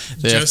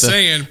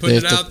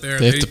it out there.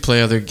 They have to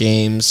play other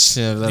games.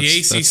 Yeah, the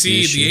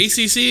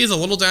ACC is a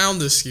little down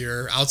this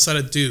year outside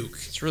of Duke.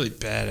 It's really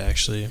bad,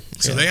 actually.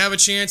 So they have a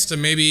chance to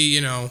maybe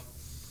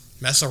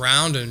mess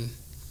around and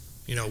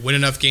win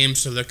enough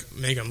games to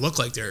make them look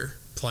like they're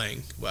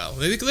playing well.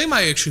 They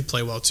might actually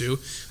play well too.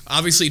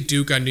 Obviously,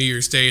 Duke on New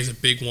Year's Day is a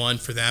big one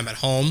for them at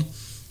home.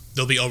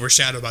 They'll be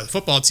overshadowed by the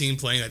football team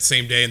playing that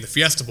same day in the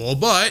Fiesta Bowl.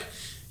 But,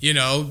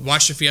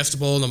 watch the Fiesta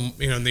Bowl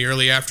in the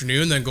early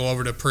afternoon, then go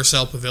over to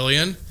Purcell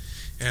Pavilion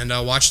and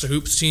watch the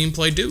Hoops team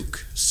play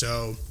Duke.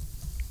 So,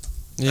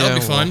 that'll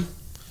be fun.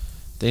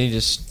 They need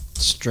to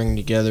string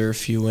together a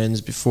few wins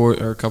before,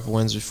 or a couple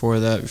wins before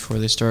that, before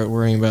they start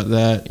worrying about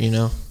that,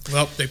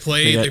 Well, they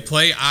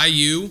play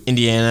IU.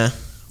 Indiana,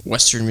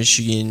 Western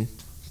Michigan,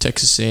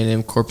 Texas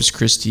A&M, Corpus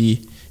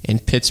Christi,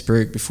 and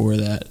Pittsburgh before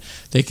that.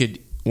 They could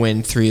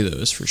win 3 of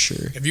those for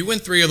sure. If you win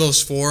 3 of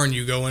those 4 and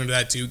you go into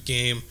that Duke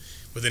game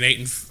with an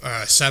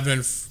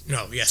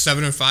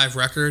 7-5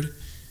 record,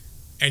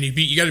 and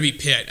you got to beat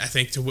Pitt, I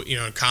think, to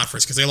in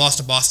conference because they lost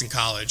to Boston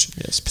College.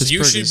 Yes,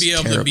 Pittsburgh so you should be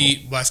able terrible. To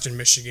beat Western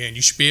Michigan.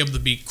 You should be able to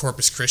beat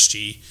Corpus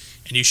Christi,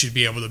 and you should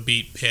be able to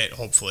beat Pitt,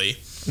 hopefully.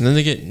 And then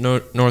they get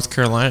North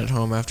Carolina at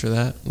home after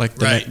that,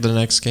 the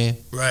next game.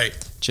 Right.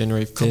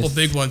 January 5th. Couple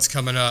big ones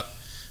coming up.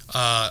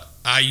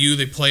 IU,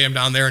 they play them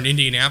down there in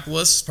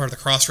Indianapolis, part of the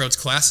Crossroads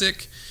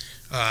Classic.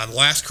 The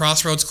last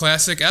Crossroads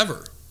Classic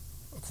ever,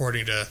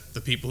 according to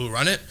the people who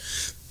run it.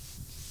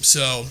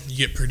 So you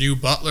get Purdue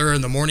Butler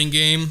in the morning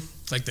game,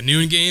 like the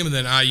noon game, and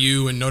then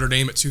IU and Notre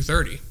Dame at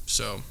 2:30.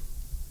 So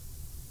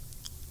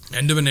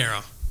End of an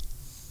era.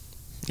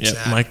 Yeah,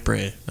 Sad. Mike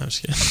Bray. No, I'm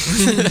just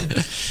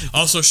kidding.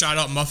 Also, shout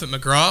out Muffet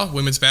McGraw,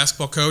 women's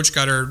basketball coach,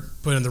 got her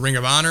put in the Ring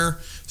of Honor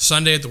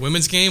Sunday at the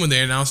women's game, and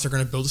they announced they're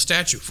going to build a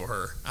statue for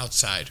her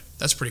outside.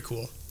 That's pretty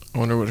cool. I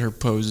wonder what her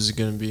pose is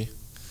going to be.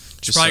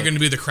 It's probably going to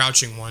be the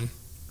crouching one.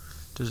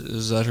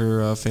 Is that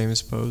her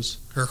famous pose?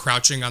 Her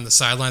crouching on the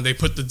sideline. They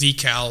put the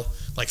decal,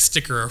 like,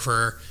 sticker of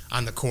her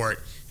on the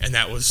court, and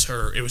that was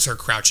her. It was her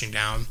crouching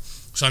down.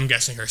 So I'm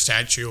guessing her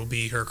statue will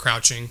be her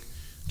crouching.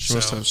 She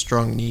must have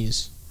strong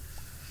knees.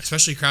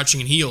 Especially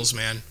crouching in heels,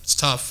 man. It's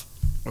tough.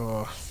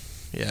 Oh,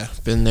 yeah.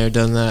 Been there,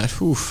 done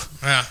that. Oof.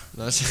 Yeah.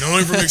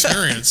 Knowing from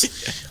experience.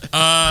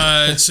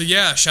 So,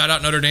 yeah, shout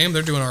out Notre Dame.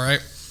 They're doing all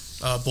right.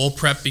 Bowl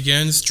prep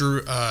begins.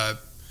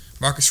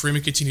 Marcus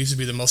Freeman continues to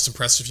be the most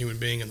impressive human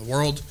being in the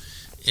world.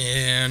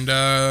 And,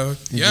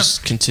 You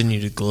just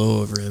continue to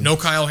glow over him. No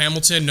Kyle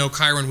Hamilton, no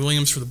Kyron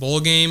Williams for the bowl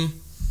game.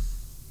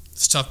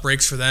 It's tough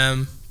breaks for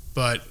them,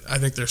 but I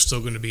think they're still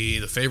going to be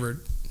the favorite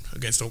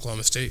against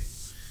Oklahoma State.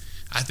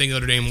 I think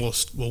Notre Dame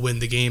will win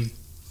the game,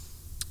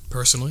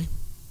 personally.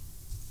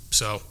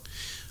 So,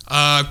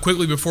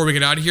 quickly before we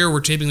get out of here, we're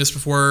taping this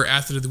before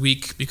Athlete of the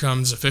Week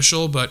becomes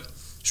official, but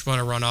just want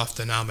to run off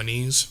the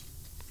nominees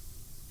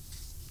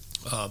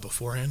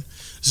beforehand.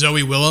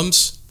 Zoe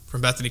Willems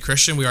from Bethany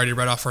Christian, we already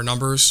read off her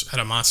numbers, had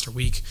a monster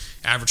week,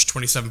 averaged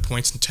 27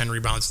 points and 10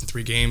 rebounds in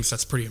 3 games.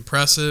 That's pretty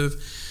impressive.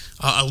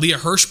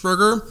 Aaliyah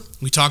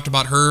Hirschberger, we talked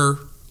about her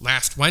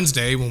last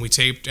Wednesday when we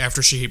taped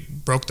after she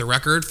broke the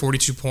record,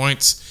 42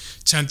 points,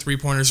 10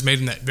 three-pointers made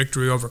in that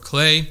victory over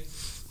Clay,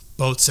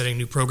 both setting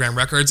new program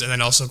records. And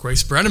then also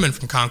Grace Brenneman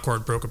from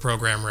Concord broke a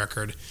program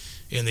record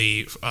in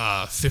the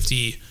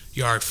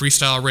 50-yard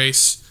freestyle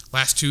race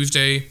last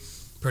Tuesday.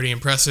 Pretty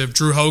impressive.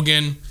 Drew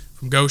Hogan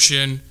from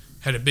Goshen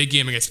had a big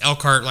game against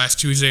Elkhart last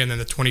Tuesday, and then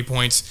the 20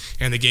 points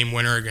and the game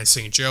winner against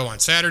St. Joe on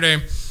Saturday.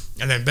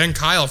 And then Ben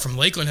Kyle from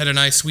Lakeland had a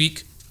nice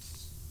week.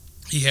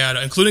 He had,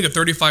 including a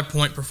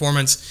 35-point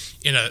performance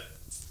in a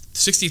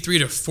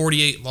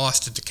 63-48 loss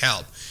to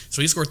DeKalb.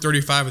 So he scored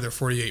 35 of their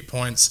 48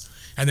 points.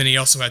 And then he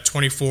also had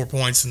 24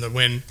 points in the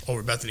win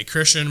over Bethany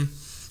Christian.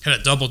 Had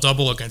a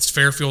double-double against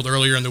Fairfield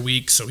earlier in the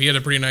week, so he had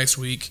a pretty nice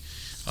week.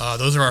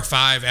 Those are our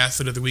 5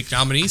 Athlete of the Week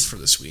nominees for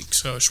this week.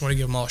 So I just want to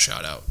give them all a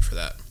shout-out for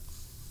that.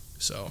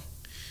 So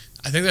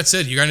I think that's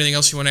it. You got anything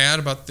else you want to add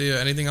about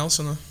anything else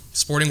in the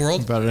sporting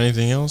world? About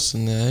anything else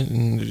in that?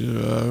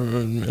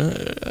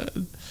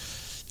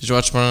 Did you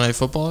watch Monday Night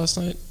Football last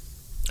night?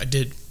 I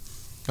did.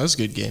 That was a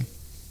good game.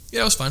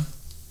 Yeah, it was fun.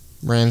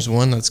 Rams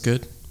won. That's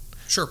good.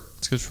 Sure.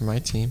 It's good for my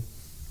team.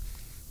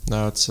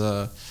 Now it's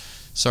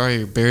sorry,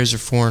 your Bears are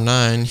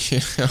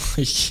 4-9.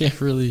 You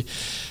can't really.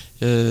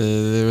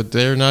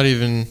 They're not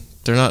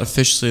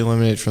officially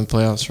eliminated from the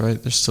playoffs,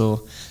 right? They're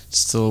still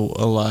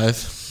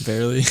alive,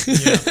 barely.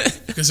 Yeah,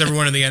 because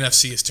everyone in the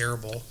NFC is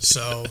terrible.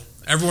 So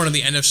everyone in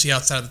the NFC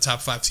outside of the top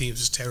 5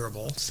 teams is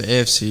terrible. It's the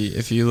AFC.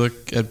 If you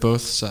look at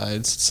both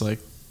sides, it's like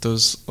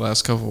those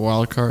last couple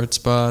wild card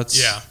spots.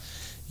 Yeah.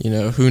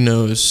 Who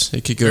knows?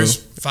 It could go There's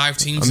 5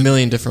 teams a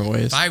million different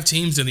ways. 5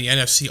 teams in the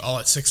NFC all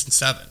at 6 and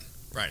 7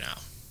 right now.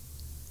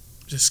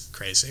 Just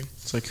crazy.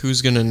 It's like,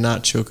 who's going to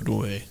not choke it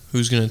away?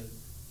 Who's going to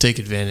take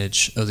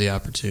advantage of the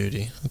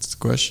opportunity? That's the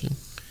question.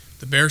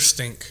 The Bears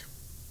stink.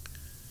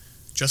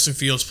 Justin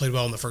Fields played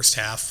well in the first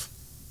half.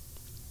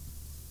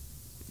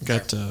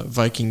 Got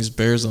Vikings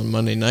Bears on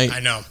Monday night. I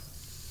know.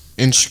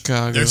 In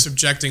Chicago. They're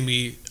subjecting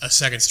me a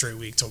second straight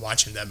week to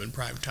watching them in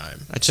prime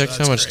time. I checked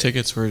how much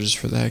tickets were just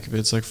for the heck of it.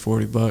 It's like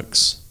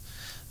 $40.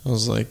 I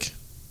was like,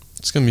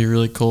 it's going to be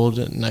really cold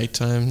at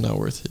nighttime. Not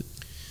worth it.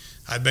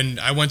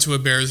 I went to a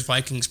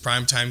Bears-Vikings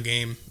primetime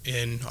game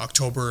in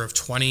October of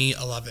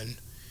 2011,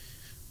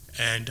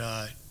 and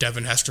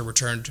Devin Hester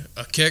returned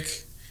a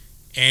kick,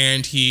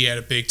 and he had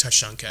a big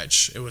touchdown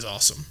catch. It was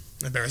awesome.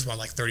 The Bears won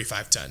like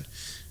 35-10.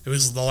 It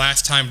was the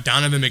last time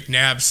Donovan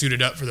McNabb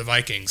suited up for the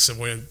Vikings. So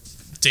when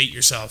date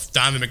yourself,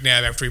 Donovan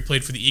McNabb, after he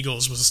played for the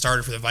Eagles, was a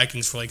starter for the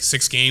Vikings for like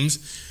 6 games,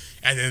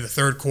 and then in the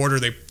third quarter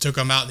they took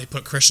him out and they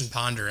put Christian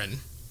Ponder in.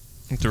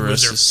 Who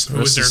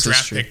was their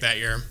draft pick that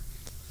year.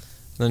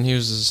 Then he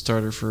was a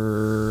starter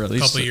for at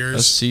least couple years.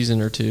 A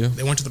season or 2.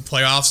 They went to the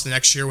playoffs the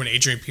next year when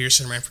Adrian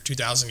Peterson ran for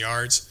 2,000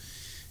 yards.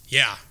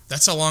 Yeah,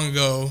 that's how long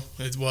ago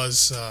it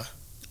was,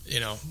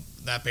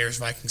 that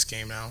Bears-Vikings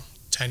game now.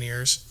 10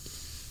 years.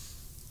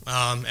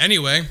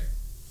 Anyway,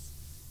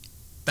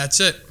 that's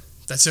it.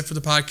 That's it for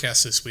the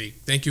podcast this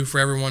week. Thank you for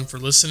everyone for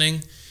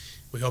listening.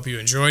 We hope you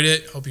enjoyed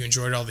it. Hope you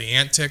enjoyed all the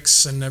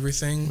antics and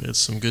everything. We had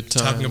some good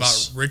times. Talking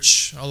about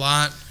Rich a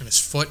lot and his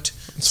foot.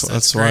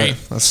 That's great.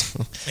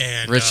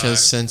 And Rich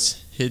has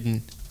since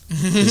hidden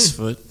his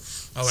foot.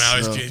 Oh, now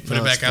he's put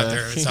it back out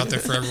there. It's out there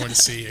for everyone to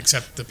see,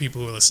 except the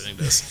people who are listening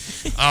to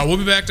this. We'll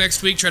be back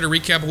next week, try to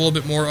recap a little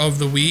bit more of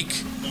the week,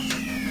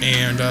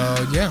 and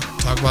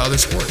talk about other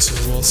sports.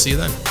 So we'll see you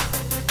then.